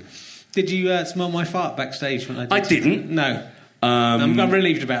him. Did you smell my fart backstage when I did? I didn't. No. I'm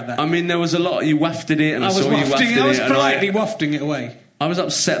relieved about that. I mean, there was a lot. You wafted it, and I saw you wafting it. I was politely wafting it away. I was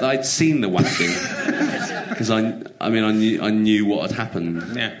upset that I'd seen the wafting because I knew what had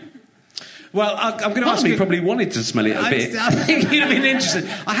happened. Yeah. Well, I'm going to Part ask of me you... probably wanted to smell it a bit. I think you'd have been interested.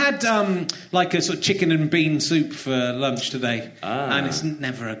 I had like a sort of chicken and bean soup for lunch today, and it's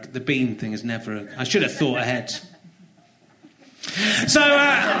never the bean thing is never. I should have thought ahead. So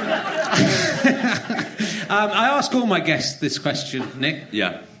I ask all my guests this question, Nick.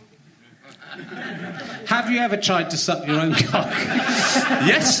 Yeah. Have you ever tried to suck your own cock?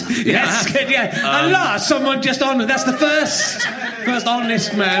 Yes. Yes. Good, yeah. At last, someone just honoured. That's the first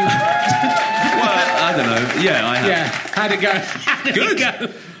honest man. Well, I don't know. Yeah, I have. Yeah. How'd it go? How'd it Good. go?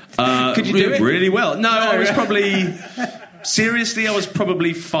 Could you really, do it? really well. No, I was probably... Seriously, I was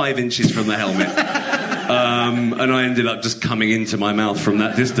probably 5 inches from the helmet. And I ended up just coming into my mouth from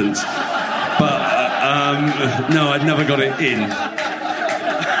that distance. But, no, I'd never got it in.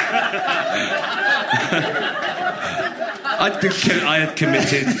 I had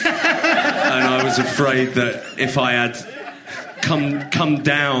committed, and I was afraid that if I had come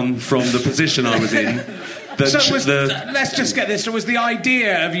down from the position I was in... let's just get this. So was the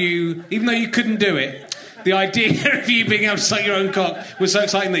idea of you, even though you couldn't do it... The idea of you being able to suck your own cock was so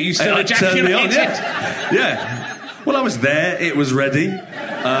exciting that you still ejaculated. Me on, yeah. Well, I was there. It was ready.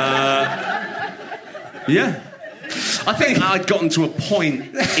 Yeah. I think I'd gotten to a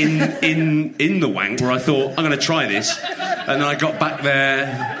point in the wank where I thought, I'm going to try this. And then I got back there,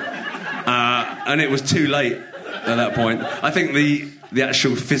 and it was too late at that point. I think the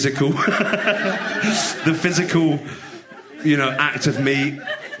actual physical... the physical, act of me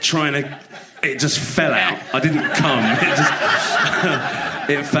trying to... It just fell out. I didn't come.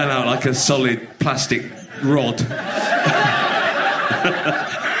 It fell out like a solid plastic rod.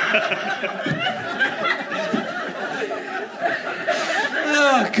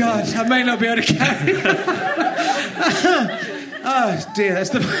 Oh, God. I may not be able to carry on. Oh, dear.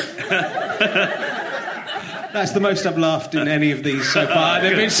 That's the most I've laughed in any of these so far. There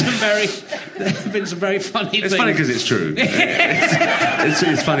have been some very funny things. It's funny because it's true.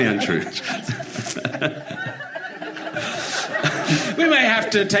 It's funny and true. We may have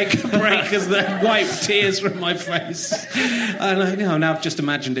to take a break as they wipe tears from my face. Now I've just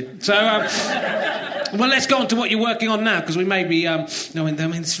imagined it. So, well, let's go on to what you're working on now, because we may be...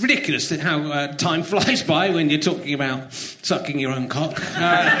 it's ridiculous how time flies by when you're talking about sucking your own cock.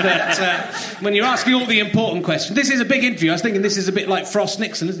 When you're asking all the important questions. This is a big interview. I was thinking this is a bit like Frost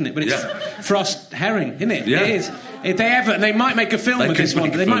Nixon, isn't it? But it's Frost Herring, isn't it? Yeah. It is. If they might make a film with this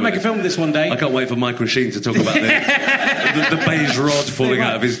one. They might make a film with this one day. I can't wait for Michael Sheen to talk about the beige rod falling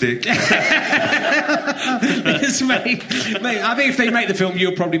out of his dick. Mate, I think if they make the film,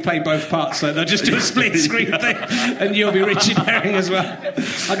 you'll probably play both parts, so they'll just do a split screen thing, and you'll be Richard Herring as well.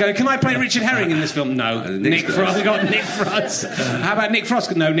 I go, can I play Richard Herring in this film? No. Nick Frost. I got Nick Frost. How about Nick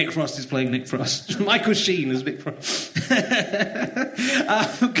Frost? No, Nick Frost is playing Nick Frost. Michael Sheen is Nick Frost.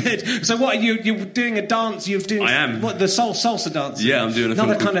 Good. So what are you're doing a dance? I am. What, the salsa dance? Yeah, I'm doing a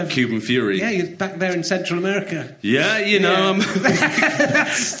film called Cuban Fury. Yeah, you're back there in Central America. Yeah, I'm a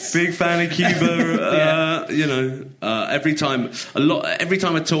big fan of Cuba. Every time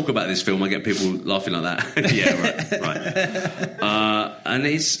I talk about this film, I get people laughing like that. Yeah, right. And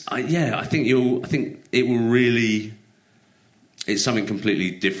I think it will really. It's something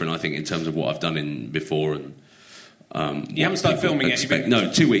completely different, I think, in terms of what I've done before. And you haven't started filming yet? No,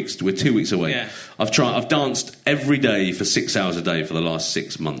 2 weeks. We're 2 weeks away. Yeah. I've danced every day for 6 hours a day for the last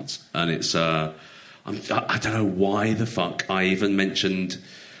 6 months, and it's. I don't know why the fuck I even mentioned.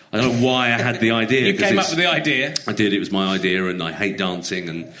 I don't know why I had the idea. You came up with the idea. I did. It was my idea, and I hate dancing.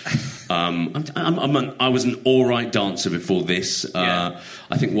 And I was an all right dancer before this. I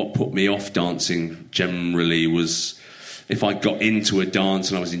think what put me off dancing generally was if I got into a dance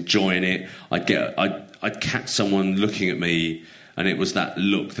and I was enjoying it, I'd catch someone looking at me, and it was that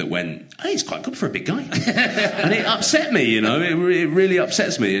look that went, hey, he's quite good for a big guy. And it upset me, It really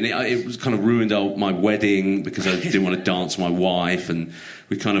upsets me. And it was kind of ruined my wedding because I didn't want to dance with my wife. And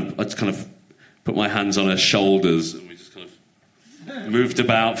I just kind of put my hands on her shoulders, and we just kind of moved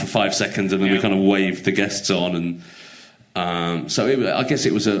about for 5 seconds, and then we kind of waved the guests on. And so I guess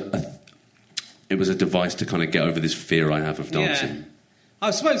it was a device to kind of get over this fear I have of dancing. Yeah. I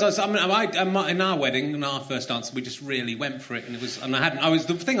suppose in our wedding, in our first dance, we just really went for it, and the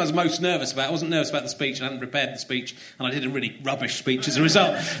thing I was most nervous about. I wasn't nervous about the speech, and I hadn't prepared the speech, and I did a really rubbish speech as a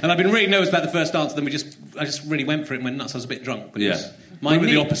result. And I've been really nervous about the first dance, and then I just really went for it and went nuts. I was a bit drunk. Mine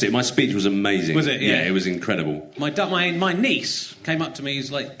was the opposite. My speech was amazing. Was it? Yeah, it was incredible. My niece came up to me,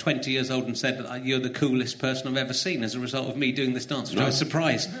 who's like 20 years old, and said that you're the coolest person I've ever seen as a result of me doing this dance, which I was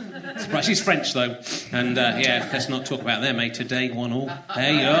surprised. She's French, though. And, let's not talk about them, eh? Today, 1-1.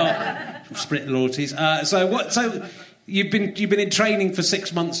 Hey, split loyalties. So You've been in training for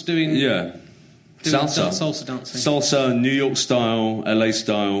 6 months doing salsa dancing. Salsa, New York style, LA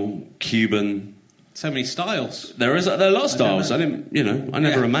style, Cuban. So many styles. There are a lot of styles. I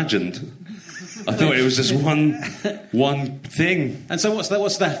never imagined. I thought it was just one thing. And so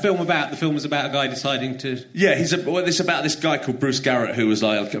what's that film about? The film was about a guy deciding to... Yeah, it's about this guy called Bruce Garrett who was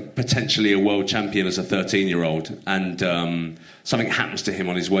like potentially a world champion as a 13-year-old, and something happens to him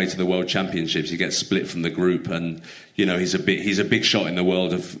on his way to the world championships. He gets split from the group, and he's a big shot in the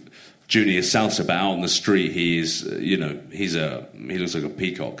world of junior salsa, but out on the street he looks like a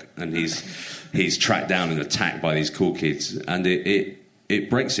peacock, and he's tracked down and attacked by these cool kids, and it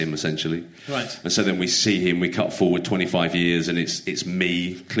breaks him, essentially. Right. And so then we see him, we cut forward 25 years, and it's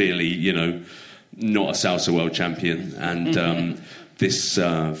me, clearly, not a salsa world champion. And this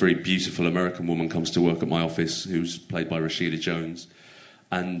very beautiful American woman comes to work at my office, who's played by Rashida Jones.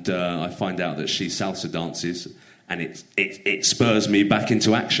 And I find out that she salsa dances, and it spurs me back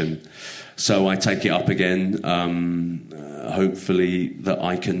into action. So I take it up again, hopefully that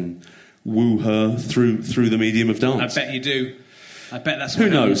I can woo her through the medium of dance. I bet you do. I bet that's who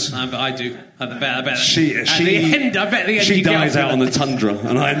knows. I do. I bet. She dies out on the tundra,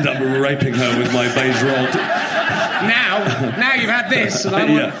 and I end up raping her with my beige rod. Now you've had this, and I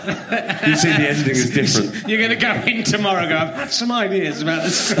want... You see, the ending is different. You're going to go in tomorrow and go, I've had some ideas about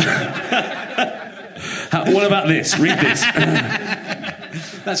this. What about this? Read this.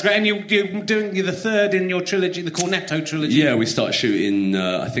 That's great. And you're the third in your trilogy, the Cornetto trilogy. Yeah, we start shooting,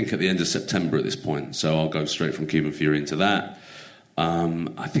 I think, at the end of September at this point. So I'll go straight from Cuban Fury into that.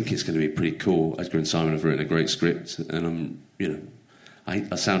 I think it's going to be pretty cool. Edgar and Simon have written a great script, and I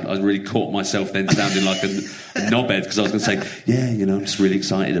really caught myself then sounding like a knobhead, because I was going to say, I'm just really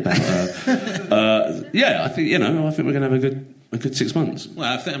excited about I think we're going to have a good 6 months. Well,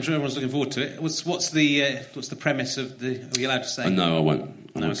 I'm sure everyone's looking forward to it. What's the premise of the... Are you allowed to say? No, I won't.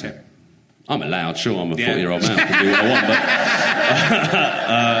 I won't say. I'm allowed, sure, I'm a 40-year-old man, I can do what I want,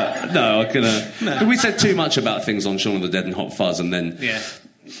 but... no, I'm going to... No. We said too much about things on Shaun of the Dead and Hot Fuzz, and then... Yeah.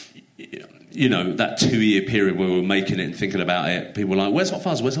 That 2-year period where we were making it and thinking about it, people were like, where's Hot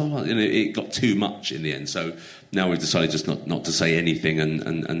Fuzz? It got too much in the end, so now we've decided just not to say anything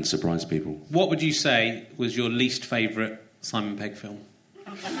and surprise people. What would you say was your least favourite Simon Pegg film?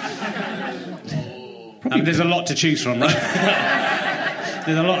 Probably, there's a lot to choose from, right?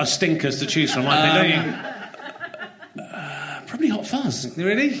 There's a lot of stinkers to choose from, don't you? Probably Hot Fuzz.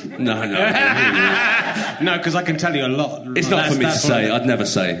 Really? No. No, because I can tell you a lot. It's not for me to say. I'd never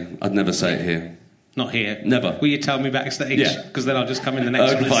say it here. Not here? Never. Will you tell me backstage? Yeah. Because then I'll just come in the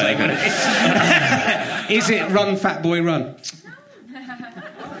next one and say... Is it Run, Fat Boy, Run?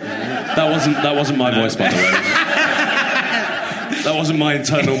 That wasn't my voice, by the way. That wasn't my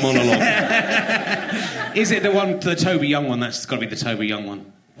internal monologue. Is it the Toby Young one? That's got to be the Toby Young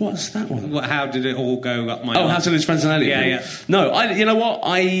one. What's that one? How did it all go up my... How to Lose Friends and Alien? Yeah. No, you know what?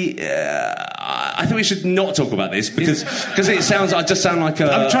 I think we should not talk about this because it sounds... I just sound like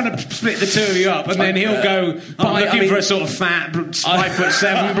a... I'm trying to split the two of you up, and then he'll go, I'm looking for a sort of fat,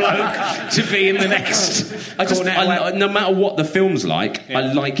 5'7" bloke to be in the next... no matter what the film's like,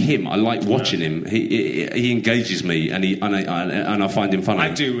 I like him. I like watching him. He engages me, and I find him funny.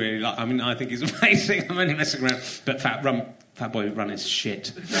 I do really like... I think he's amazing. I'm only messing around. But Fat Boy Run is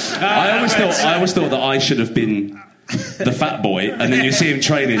shit. I always thought that I should have been the fat boy, and then you see him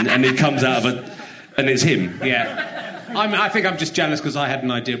training, and he comes out of and it's him. Yeah. I think I'm just jealous because I had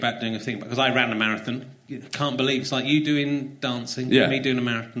an idea about doing a thing, because I ran a marathon. You can't believe it's like you doing dancing, me doing a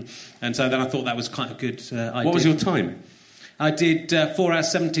marathon, and so then I thought that was quite a good idea. What was your time? I did 4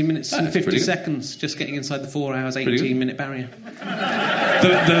 hours, 17 minutes and 50 seconds, just getting inside the 4 hours, 18-minute barrier.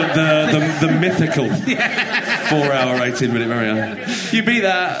 The mythical 4 hour, 18-minute barrier. You beat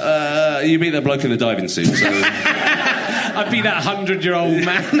that bloke in the diving suit. So. I beat that 100-year-old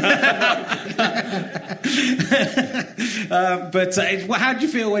man. But how did you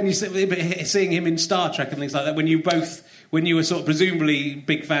feel when you seeing him in Star Trek and things like that? When you were sort of presumably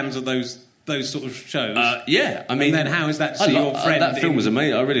big fans of those sort of shows. Yeah, I mean... And then how is that to your friend? That film was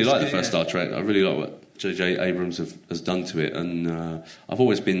amazing. I really like the first Star Trek. I really like what J.J. Abrams has done to it. And I've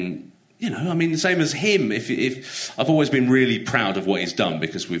always been... the same as him. If I've always been really proud of what he's done,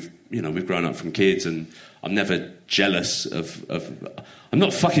 because we've grown up from kids, and I'm never jealous of I'm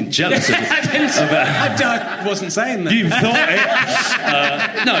not fucking jealous of I wasn't saying that. You thought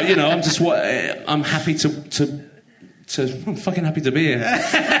it. No, I'm just I'm happy I'm fucking happy to be here.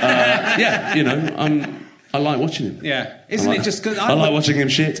 I like watching him. Yeah. Isn't it just good? I like watching him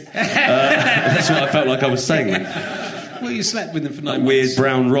shit. That's what I felt like I was saying then. Well, you slept with him for 9 months. Weird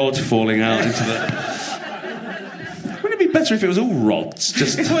brown rod falling out into the... better if it was all rods.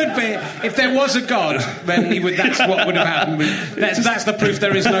 Just It would be. If there was a God, then that's what would have happened. That's the proof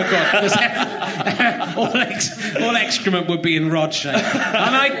there is no God. All excrement would be in rod shape.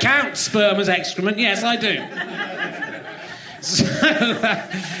 And I count sperm as excrement. Yes, I do. So,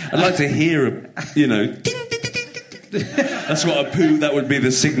 I'd like to hear that's what a poo. That would be the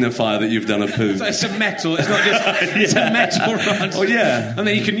signifier that you've done a poo. So it's a metal. It's not just. It's a metal rod. Oh yeah. And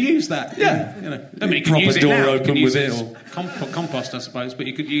then you can use that. Yeah. I mean, you can Proper use it door now. open You can use with it it, as compost, I suppose. But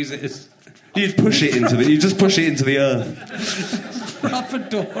you could use it as You push it into the. You just push it into the earth. proper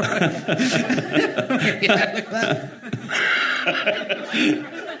door open. Yeah, look at that.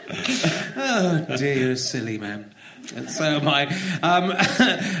 Oh dear, you're a silly man. And so am I.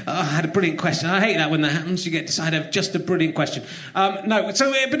 I had a brilliant question. I hate that when that happens. You get decided just a brilliant question. No,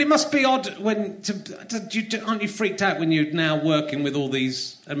 so but it must be odd when. Aren't you freaked out when you're now working with all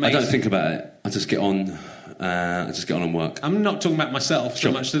these amazing? I don't think about it. I just get on. And work. I'm not talking about myself so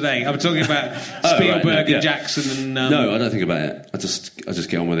Sure. much today. I'm talking about Spielberg right, yeah. and Jackson and. No, I don't think about it. I just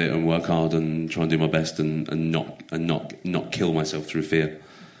get on with it and work hard and try and do my best and not kill myself through fear.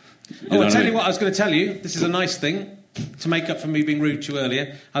 I'll tell you what I was going to tell you. This is a nice thing to make up for me being rude to you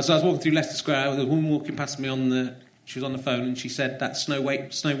earlier. As I was walking through Leicester Square, there was a woman walking past me she was on the phone and she said that Snow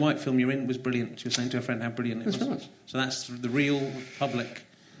White film you're in was brilliant. She was saying to her friend how brilliant it was. Nice. So that's the real public.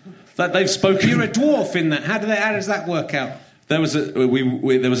 That they've spoken. You're a dwarf in that. How does that work out? There was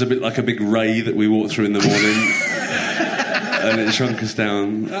a bit like a big ray that we walked through in the morning, and it shrunk us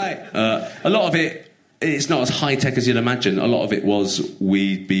down. Right. A lot of it's not as high tech as you'd imagine. A lot of it was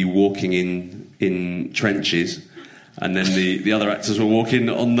we'd be walking in trenches, and then the other actors were walking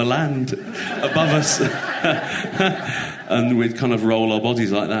on the land above us, and we'd kind of roll our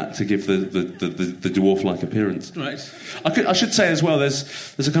bodies like that to give the dwarf-like appearance. Right. I should say as well. There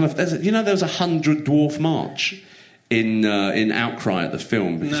was a 100 dwarf march in outcry at the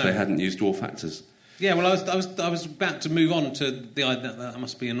film because they hadn't used dwarf actors. Yeah, well, I was about to move on to the idea that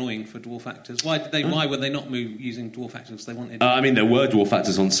must be annoying for dwarf actors. Why were they not using dwarf actors? They wanted. I mean, there were dwarf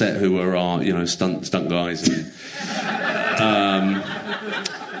actors on set who were our stunt guys, and,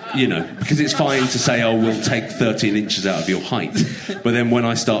 because it's fine to say, oh, we'll take 13 inches out of your height, but then when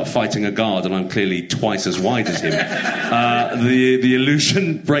I start fighting a guard and I'm clearly twice as wide as him, the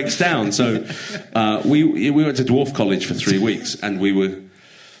illusion breaks down. So we went to dwarf college for 3 weeks, and we were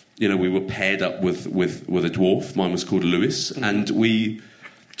paired up with a dwarf. Mine was called Lewis, and we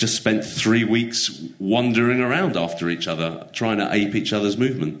just spent 3 weeks wandering around after each other, trying to ape each other's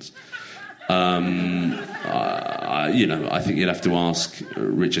movements. I think you'd have to ask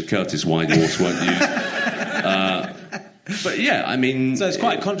Richard Curtis why dwarfs weren't used. But yeah, I mean... So it's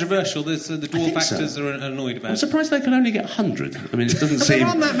quite controversial. The dwarf actors so. are annoyed about it. I'm surprised they can only get 100. I mean, it doesn't But seem... there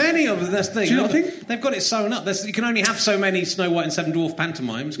aren't that many of them, that's the thing. Do you not think? They've got it sewn up. You can only have so many Snow White and Seven Dwarf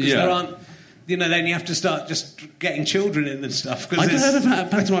pantomimes because there aren't... then you have to start just getting children in and stuff. I heard of a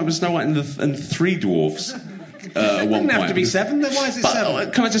pantomime with Snow White and 3 dwarfs at one point. It doesn't have to be 7, then why is it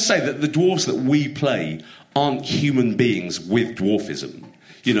 7? Can I just say that the dwarfs that we play aren't human beings with dwarfism.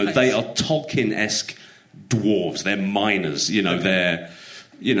 They are Tolkien-esque dwarves. They're miners. They're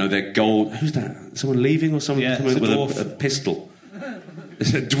gold. Who's that? Someone leaving or someone coming with a pistol?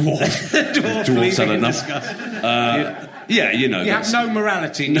 It's a dwarf. Dwarfs had enough. You have no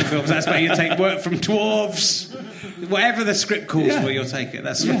morality in your films. That's why you take work from dwarves. Whatever the script calls for, you'll take it.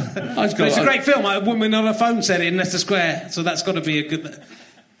 That's it's a great film. A woman on a phone said it in Leicester Square, so that's got to be a good.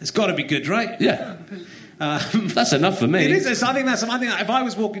 It's got to be good, right? Yeah. That's enough for me. It is. I think if I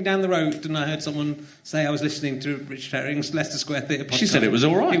was walking down the road and I heard someone say I was listening to Richard Herring's Leicester Square Theatre podcast, she said it was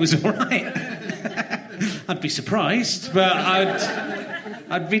all right. It was all right. I'd be surprised, but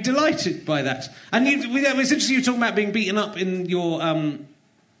I'd be delighted by that. And it was interesting you were talking about being beaten up in your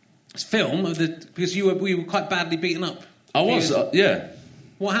film because we were quite badly beaten up. I was, yeah.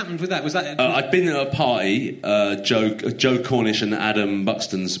 What happened with that? Was that? I'd been at a party, Joe Cornish and Adam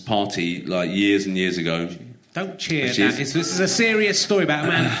Buxton's party, like years and years ago. Don't cheer. This is a serious story about a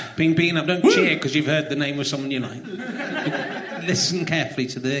man being beaten up. Don't cheer because you've heard the name of someone you like. Listen carefully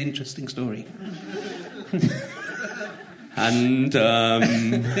to the interesting story. And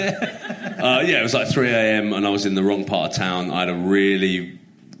it was like 3 a.m. and I was in the wrong part of town. I had a really,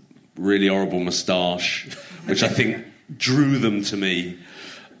 really horrible moustache, which I think drew them to me.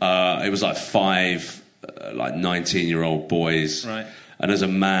 It was like 5 19-year-old boys. Right. And as a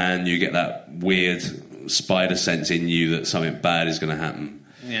man, you get that weird spider sense in you that something bad is going to happen.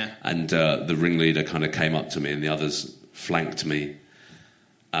 Yeah. And the ringleader kind of came up to me and the others flanked me.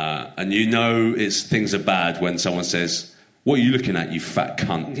 And things are bad when someone says, "What are you looking at, you fat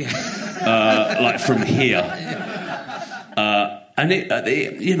cunt?" Yeah. Like from here. And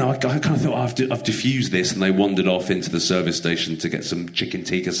I kind of thought, I've diffused this, and they wandered off into the service station to get some chicken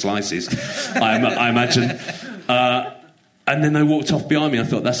tikka slices, I imagine. And then they walked off behind me. I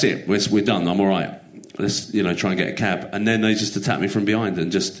thought, that's it, we're done, I'm all right. Let's, try and get a cab. And then they just attacked me from behind,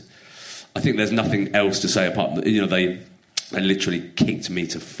 and I think there's nothing else to say apart from, they literally kicked me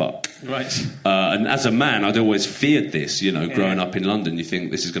to fuck. Right. And as a man, I'd always feared this, growing up in London. You think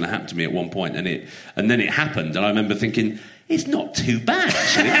this is going to happen to me at one point, and then it happened. And I remember thinking, it's not too bad,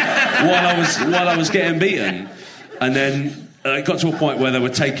 actually, while I was getting beaten. And then it got to a point where they were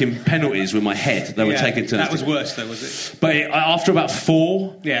taking penalties with my head. They were taking turns. That was worse, though, was it? But after about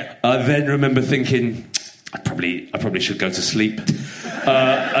 4, I then remember thinking, I probably should go to sleep.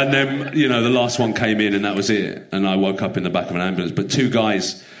 And then, the last one came in, and that was it. And I woke up in the back of an ambulance. But 2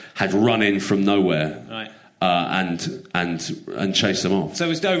 guys had run in from nowhere, right. And chased them off. So it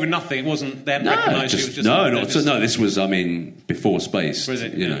was over nothing. It wasn't them recognised you. It was just no. This was, before Space. Was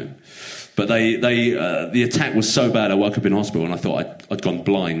it? But the attack was so bad. I woke up in hospital, and I thought I'd gone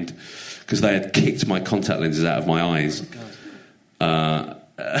blind because they had kicked my contact lenses out of my eyes. Oh,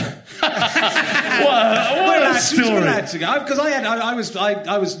 What a story! Because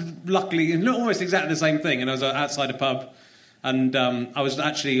I was luckily almost exactly the same thing, and I was outside a pub, and I was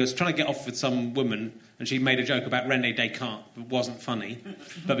trying to get off with some woman, and she made a joke about René Descartes. It wasn't funny,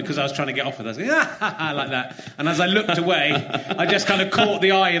 but because I was trying to get off with her, I was like, like that. And as I looked away, I just kind of caught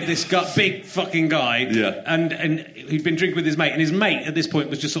the eye of this big fucking guy, and he'd been drinking with his mate, and his mate at this point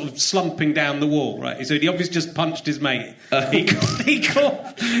was just sort of slumping down the wall, right? So he obviously just punched his mate. He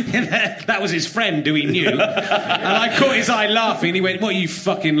caught that was his friend who he knew, and I caught his eye laughing, and he went, "What are you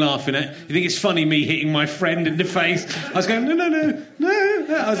fucking laughing at? You think it's funny me hitting my friend in the face?" I was going, No.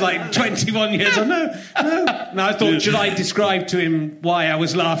 I was like 21 years old. No. No, I thought, should I describe to him why I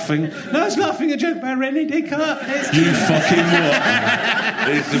was laughing? No, I was laughing at a joke about René Descartes. You fucking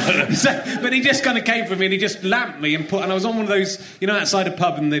what? But he just kind of came for me, and he just lamped me and I was on one of those, outside a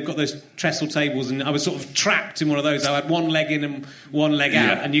pub, and they've got those trestle tables, and I was sort of trapped in one of those. I had one leg in and one leg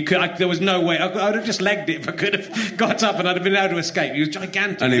out, and there was no way. I would have just legged it if I could have got up, and I'd have been able to escape. He was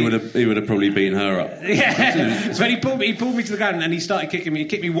gigantic. And he would have probably beaten her up. Yeah. So he pulled me to the ground, and he started kicking me. He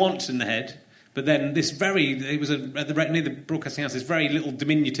kicked me once in the head. But then near the broadcasting house, this very little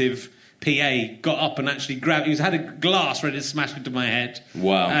diminutive PA got up and actually grabbed. He had a glass ready to smash into my head.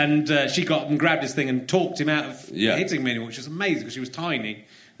 Wow! And she got up and grabbed his thing and talked him out of hitting me, which was amazing because she was tiny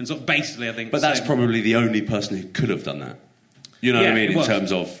and sort of basically, I think. But that's probably the only person who could have done that. You know what I mean? In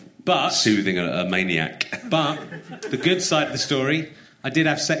terms of soothing a maniac. But the good side of the story, I did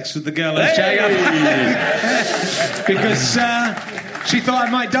have sex with the girl I was chatting up because she thought I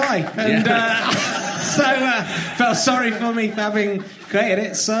might die, and so felt sorry for me for having created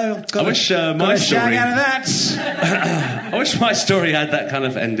it. So I wish my story out of that. I wish my story had that kind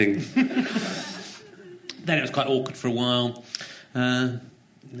of ending. Then it was quite awkward for a while. Then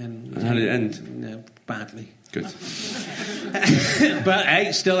how did it end? No, badly. Good. But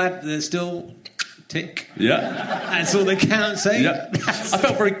hey, still tick. Yeah. That's all that counts, eh? Yeah. I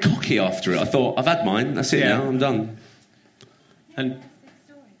felt very cocky after it. I thought, I've had mine, that's it now, I'm done. And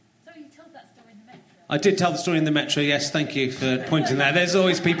so you told that story in the metro? I did tell the story in the metro, yes, thank you for pointing that. There's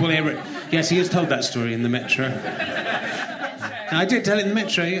always people here. Yes, he has told that story in the metro. I did tell it in the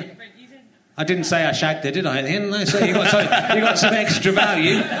metro, yeah. I didn't say I shagged it, did I? Didn't I say you got some extra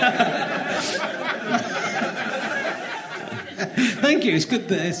value? Thank you. It's good.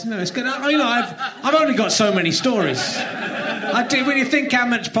 It's good. I've only got so many stories. I do. When you think how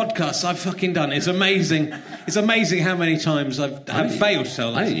much podcasts I've fucking done, it's amazing. It's amazing how many times I've failed to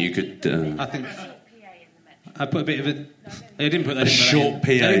tell. I think you could. I think I put a bit of it. I didn't put that. Short PA.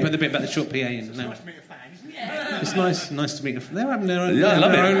 I didn't put the bit about the short PA in. No. It's nice to meet them. They're having their own. Yeah, I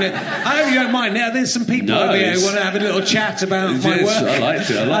love it. I hope you don't mind. Now there's some people over here who want to have a little chat about my work. I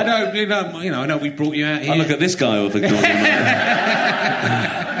liked it. I don't. I know we brought you out here. I look at this guy with a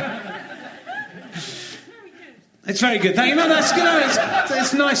It's very good. That's good.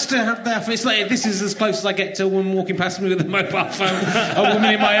 It's nice to have that. It's like this is as close as I get to a woman walking past me with a mobile phone. A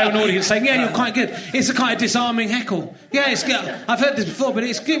woman in my own audience saying, "Yeah, you're quite good." It's a kind of disarming heckle. Yeah, it's good. I've heard this before, but it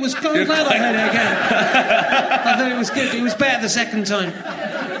was good. I'm glad I heard it again. I thought it was good. It was better the second time.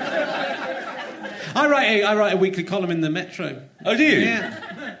 I write a weekly column in the Metro. Oh, do you? Yeah.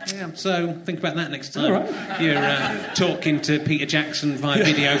 So think about that next time. All right. You're talking to Peter Jackson via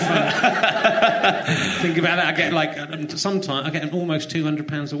video phone. Think about that. I get almost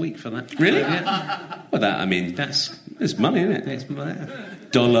 £200 a week for that. Really? Yeah. Well, it's money, isn't it? It's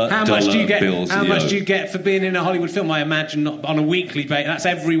How much do you get? Bills, how much do you get for being in a Hollywood film? I imagine not on a weekly basis. That's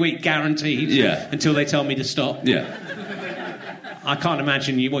every week guaranteed. Yeah. Until they tell me to stop. Yeah. I can't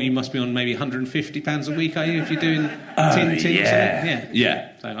imagine you must be on maybe £150 a week, are you, if you're doing tin or something? Yeah.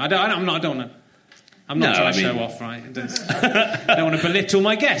 So I'm not trying to show off, right? I don't want to belittle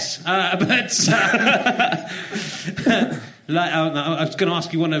my guests. I was going to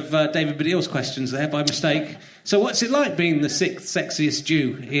ask you one of David Baddiel's questions there by mistake. So what's it like being the 6th sexiest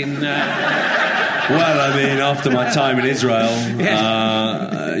Jew in... Well, I mean, after my time in Israel,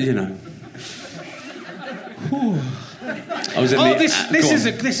 you know... I was in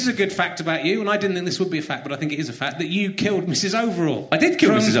this is a good fact about you, and I didn't think this would be a fact, but I think it is a fact, that you killed Mrs. Overall. I did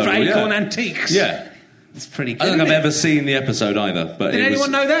kill Mrs. Overall, from Acorn Antiques. Yeah. It's pretty good. I don't think I've ever seen the episode either. But did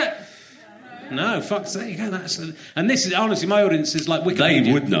anyone know that? No, fuck's sake. And this is, honestly, my audience is like Wikipedia.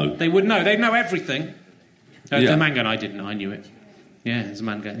 They would know. They would know. They'd know everything. The man going, I didn't know, I knew it. Yeah, there's a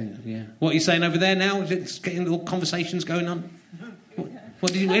man going, yeah. What are you saying over there now? It's getting little conversations going on.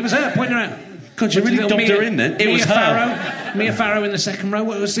 What did you... It was her, pointing her out. God, you really dubbed her in then. It was her. Mia Farrow in the second row.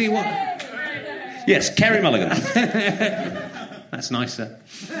 What was he? What? Yes, Kerry Mulligan. That's nicer.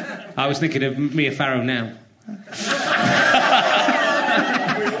 I was thinking of Mia Farrow now.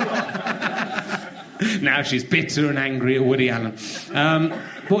 Now she's bitter and angry at Woody Allen.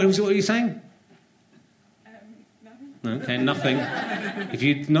 What were you saying? Nothing. Okay, nothing. If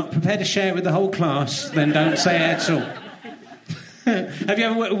you're not prepared to share it with the whole class, then don't say it at all. Have you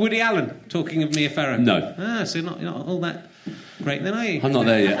ever worked with Woody Allen, talking of Mia Farrow? No. So you're not all that great then, are you? I'm not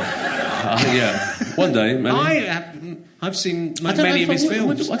there yet. Yeah. One day, maybe. I've seen many of his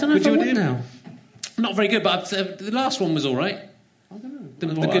films. I don't know if I would now. Not very good, but the last one was all right. I don't know. The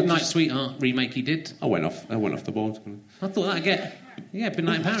Good Night Sweetheart remake he did. I went off the board. I thought that'd get... Yeah,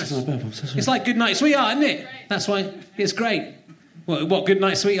 Midnight in Paris. I'm so sorry. It's like Good Night Sweetheart, isn't it? That's why it's great. What Good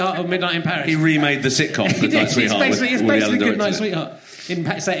Night Sweetheart or Midnight in Paris? He remade the sitcom Good Night Sweetheart. It's basically Good Night Sweetheart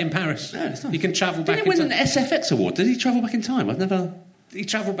set in Paris. Yeah, it's nice. You can travel back in time. Did he win an SFX award? Did he travel back in time? I've never... He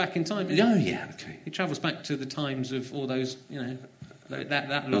travelled back in time. Oh, yeah, okay. He travels back to the times of all those, you know,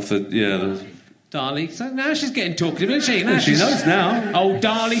 that lot. Darlie. So now she's getting talkative, isn't she? Now she knows now. Oh,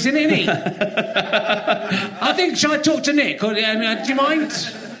 Darlie's in it, isn't he? I think, shall I talk to Nick? Or, do you mind?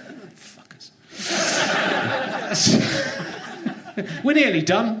 Fuckers. We're nearly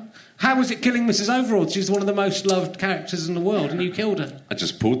done. How was it killing Mrs. Overall? She's one of the most loved characters in the world, and you killed her. I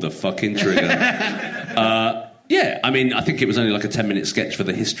just pulled the fucking trigger. Yeah, I mean, I think it was only like a 10-minute sketch for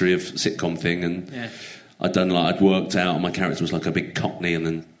the history of sitcom thing, and I'd worked out, and my character was like a big cockney, and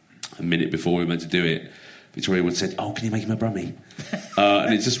then a minute before we were meant to do it, Victoria would said, "Oh, can you make him a brummie?"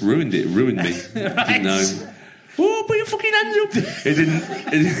 And it just ruined me. Right. Didn't know. Oh, put your fucking hands up!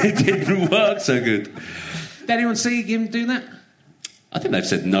 It didn't work so good. Did anyone see him do that? I think they've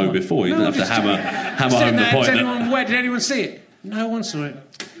said no before. You don't have to hammer home the point. Where did anyone see it? No one saw it.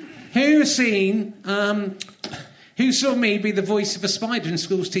 Who saw me be the voice of a spider in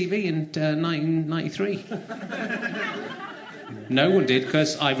Schools TV in 1993? No one did,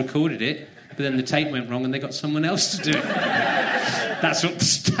 because I recorded it, but then the tape went wrong and they got someone else to do it. That's what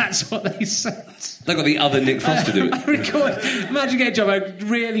they said. They got the other Nick Frost to do it. Imagine getting a job, a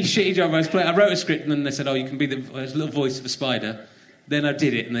really shitty job. I wrote a script and then they said, "Oh, you can be the little voice of a spider." Then I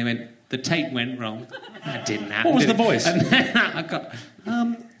did it and they went, "The tape went wrong." That didn't happen. What was the voice? And then I got...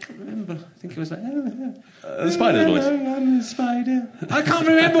 I can't remember. I think it was like... the spider's voice. I'm the spider. I can't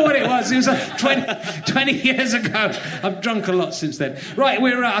remember what it was. It was like 20 years ago. I've drunk a lot since then. Right,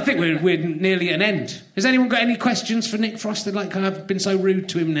 I think we're nearly at an end. Has anyone got any questions for Nick Frost? I've been so rude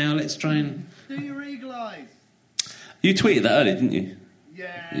to him now. Let's try and... Do your eagle eyes. You tweeted that earlier, didn't you?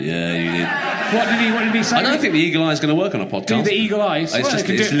 Yeah. Yeah, you did. What did he say? I don't think the eagle eye is going to work on a podcast. Do the eagle eyes?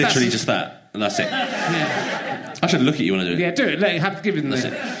 It's literally just that, and that's it. Yeah. I should look at you when I do it. Yeah, do it. Give him the...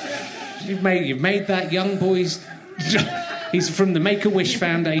 You've made that young boy's... He's from the Make-A-Wish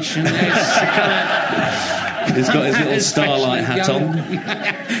Foundation. He's got his little starlight hat on.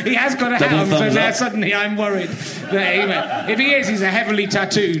 He has got a hat on, so now suddenly I'm worried. If he is, he's a heavily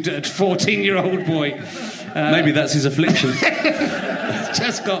tattooed 14-year-old boy. Maybe that's his affliction. He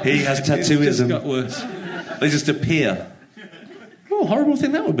has tattooism. It's just got worse. They just appear. What a horrible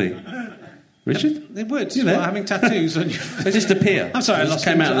thing that would be. Richard? It would. You know, having tattoos on your face. They just appear. I'm sorry, I lost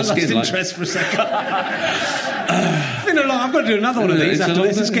interest for a second. It's been a long... I've got to do another one of these after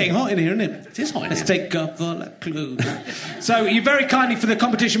this. It's getting hot in here, isn't it? It is hot in here. Let's take off all that clothes. So, you very kindly, for the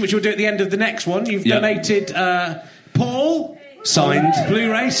competition, which we'll do at the end of the next one, you've donated Paul... Signed.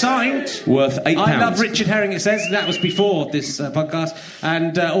 Blu-ray, signed. Worth £8. I love Richard Herring, it says. That was before this podcast.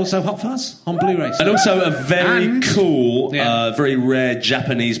 And also Hot Fuzz on Blu-ray. And also a very cool, very rare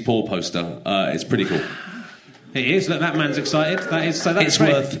Japanese paw poster. It's pretty cool. It is. Look, that man's excited. It's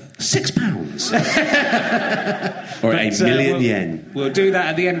worth £6. pounds. Or a million yen. We'll do that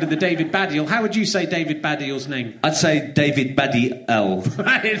at the end of the David Baddiel. How would you say David Baddiel's name? I'd say David Baddiel.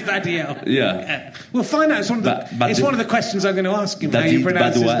 Baddiel. Yeah. We'll find out. It's one of the questions I'm going to ask him. David how you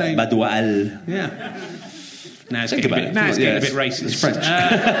pronounce his name. Baddiel. Yeah. Now it's getting a bit racist. It's French.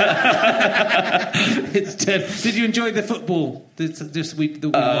 Did you enjoy the football this week?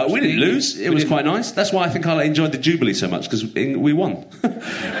 We didn't lose. It was quite nice. That's why I think I enjoyed the Jubilee so much, because we won.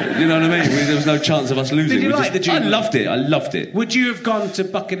 You know what I mean? There was no chance of us losing. Did you like the Jubilee? I loved it. Would you have gone to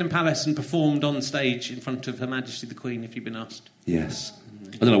Buckingham Palace and performed on stage in front of Her Majesty the Queen if you'd been asked? Yes.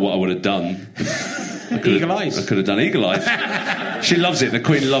 I don't know what I would have done. Eagle Eyes. I could have done Eagle Eyes. She loves it. The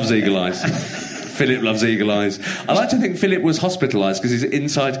Queen loves Eagle Eyes. Philip loves Eagle Eyes. I like to think Philip was hospitalised because his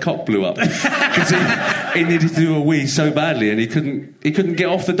inside cock blew up. Because he needed to do a wee so badly, and he couldn't get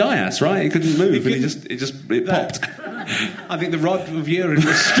off the dais, right? He couldn't move, and it popped. I think the rod of urine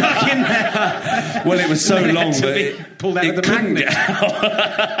was stuck in there. Well, it was so long that it pulled out of the magnet.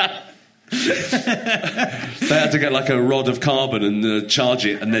 They had to get like a rod of carbon and charge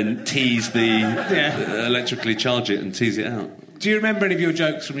it, and then tease electrically charge it and tease it out. Do you remember any of your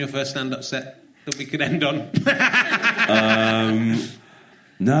jokes from your first stand-up set that we could end on?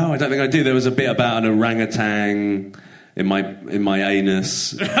 No, I don't think I do. There was a bit about an orangutan in my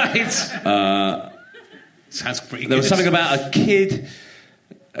anus. Right. Sounds pretty good. There was something about a kid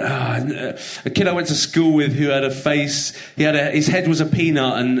I went to school with who had a face. His head was a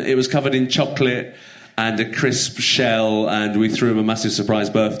peanut and it was covered in chocolate and a crisp shell, and we threw him a massive surprise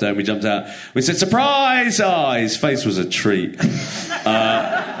birthday and we jumped out. We said, "Surprise!" His face was a treat.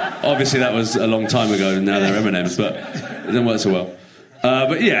 Obviously that was a long time ago, and now they're M&Ms, but it didn't work so well.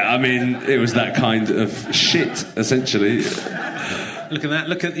 But yeah, I mean, it was that kind of shit, essentially. Look at that,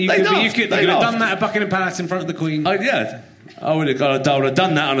 you could have done that at Buckingham Palace in front of the Queen. Oh, yeah. I would have done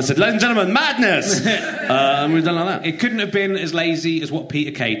that, and I said, "Ladies and gentlemen, madness!" And we've done like that. It couldn't have been as lazy as what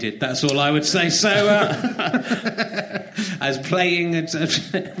Peter Kay did. That's all I would say. So, as playing,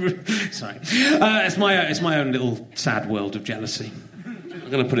 sorry, it's my own little sad world of jealousy. I'm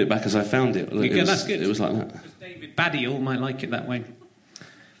going to put it back as I found it. That's good. It was like that. David Baddiel might like it that way.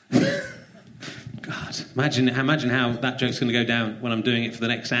 God, imagine how that joke's going to go down when I'm doing it for the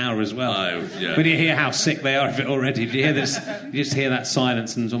next hour as well. Yeah. But you hear how sick they are of it already. Do you hear this? You just hear that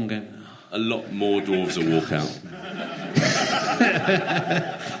silence and someone going... Oh. A lot more dwarves will walk out.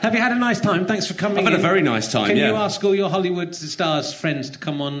 Have you had a nice time? Thanks for coming. I've had a very nice time. Can you ask all your Hollywood stars friends to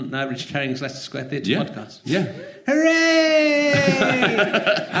come on Richard Herring's Leicester Square Theatre podcast? Yeah. Hooray!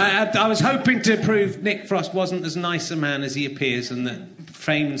 I was hoping to prove Nick Frost wasn't as nice a man as he appears, and that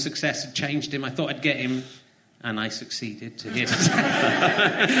fame and success had changed him. I thought I'd get him, and I succeeded. I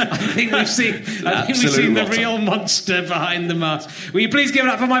think we've seen the real monster behind the mask. Will you please give it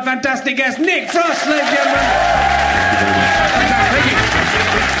up for my fantastic guest, Nick Frost, ladies and gentlemen? Thank you.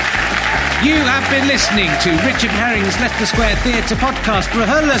 You have been listening to Richard Herring's Leicester Square Theatre podcast,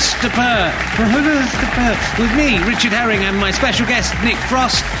 RHLSTP, with me, Richard Herring, and my special guest, Nick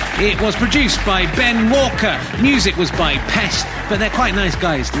Frost. It was produced by Ben Walker. Music was by Pest, but they're quite nice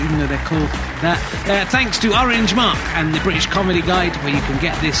guys, even though they're called that. Thanks to Orange Mark and the British Comedy Guide, where you can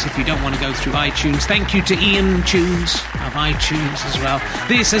get this if you don't want to go through iTunes. Thank you to Ian Tunes of iTunes as well.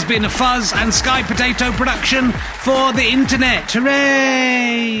 This has been a Fuzz and Sky Potato production for the internet.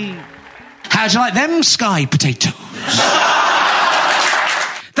 Hooray! How'd you like them Sky Potatoes?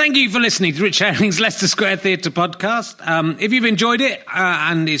 Thank you for listening to Rich Herring's Leicester Square Theatre podcast. If you've enjoyed it,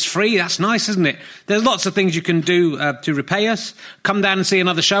 and it's free, that's nice, isn't it? There's lots of things you can do to repay us. Come down and see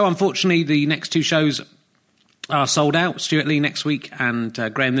another show. Unfortunately, the next two shows are sold out. Stuart Lee next week and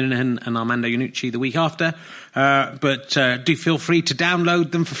Graham Linehan and Armando Iannucci the week after. But do feel free to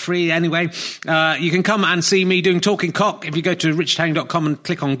download them for free anyway. You can come and see me doing Talking Cock. If you go to richardherring.com and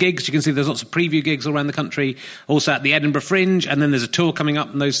click on gigs, you can see there's lots of preview gigs all around the country, also at the Edinburgh Fringe, and then there's a tour coming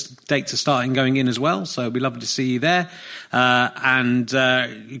up, and those dates are going in as well, so it'd be lovely to see you there. And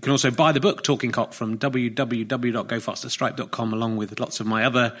you can also buy the book Talking Cock from www.gofasterstripe.com, along with lots of my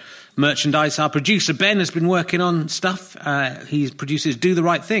other merchandise. Our producer Ben has been working on stuff. He produces Do the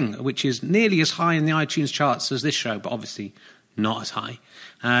Right Thing, which is nearly as high in the iTunes charts as this show, but obviously not as high.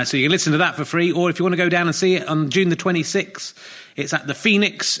 So you can listen to that for free, or if you want to go down and see it on June the 26th, it's at the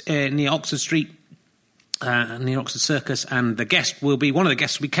Phoenix near Oxford Street, near Oxford Circus, and one of the guests will be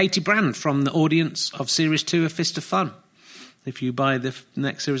Katie Brand from the audience of Series 2 of Fist of Fun. If you buy the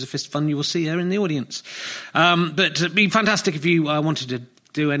next series of Fist of Fun, you will see her in the audience. But it'd be fantastic if you wanted to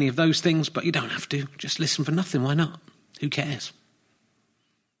do any of those things, but you don't have to. Just listen for nothing. Why not? Who cares?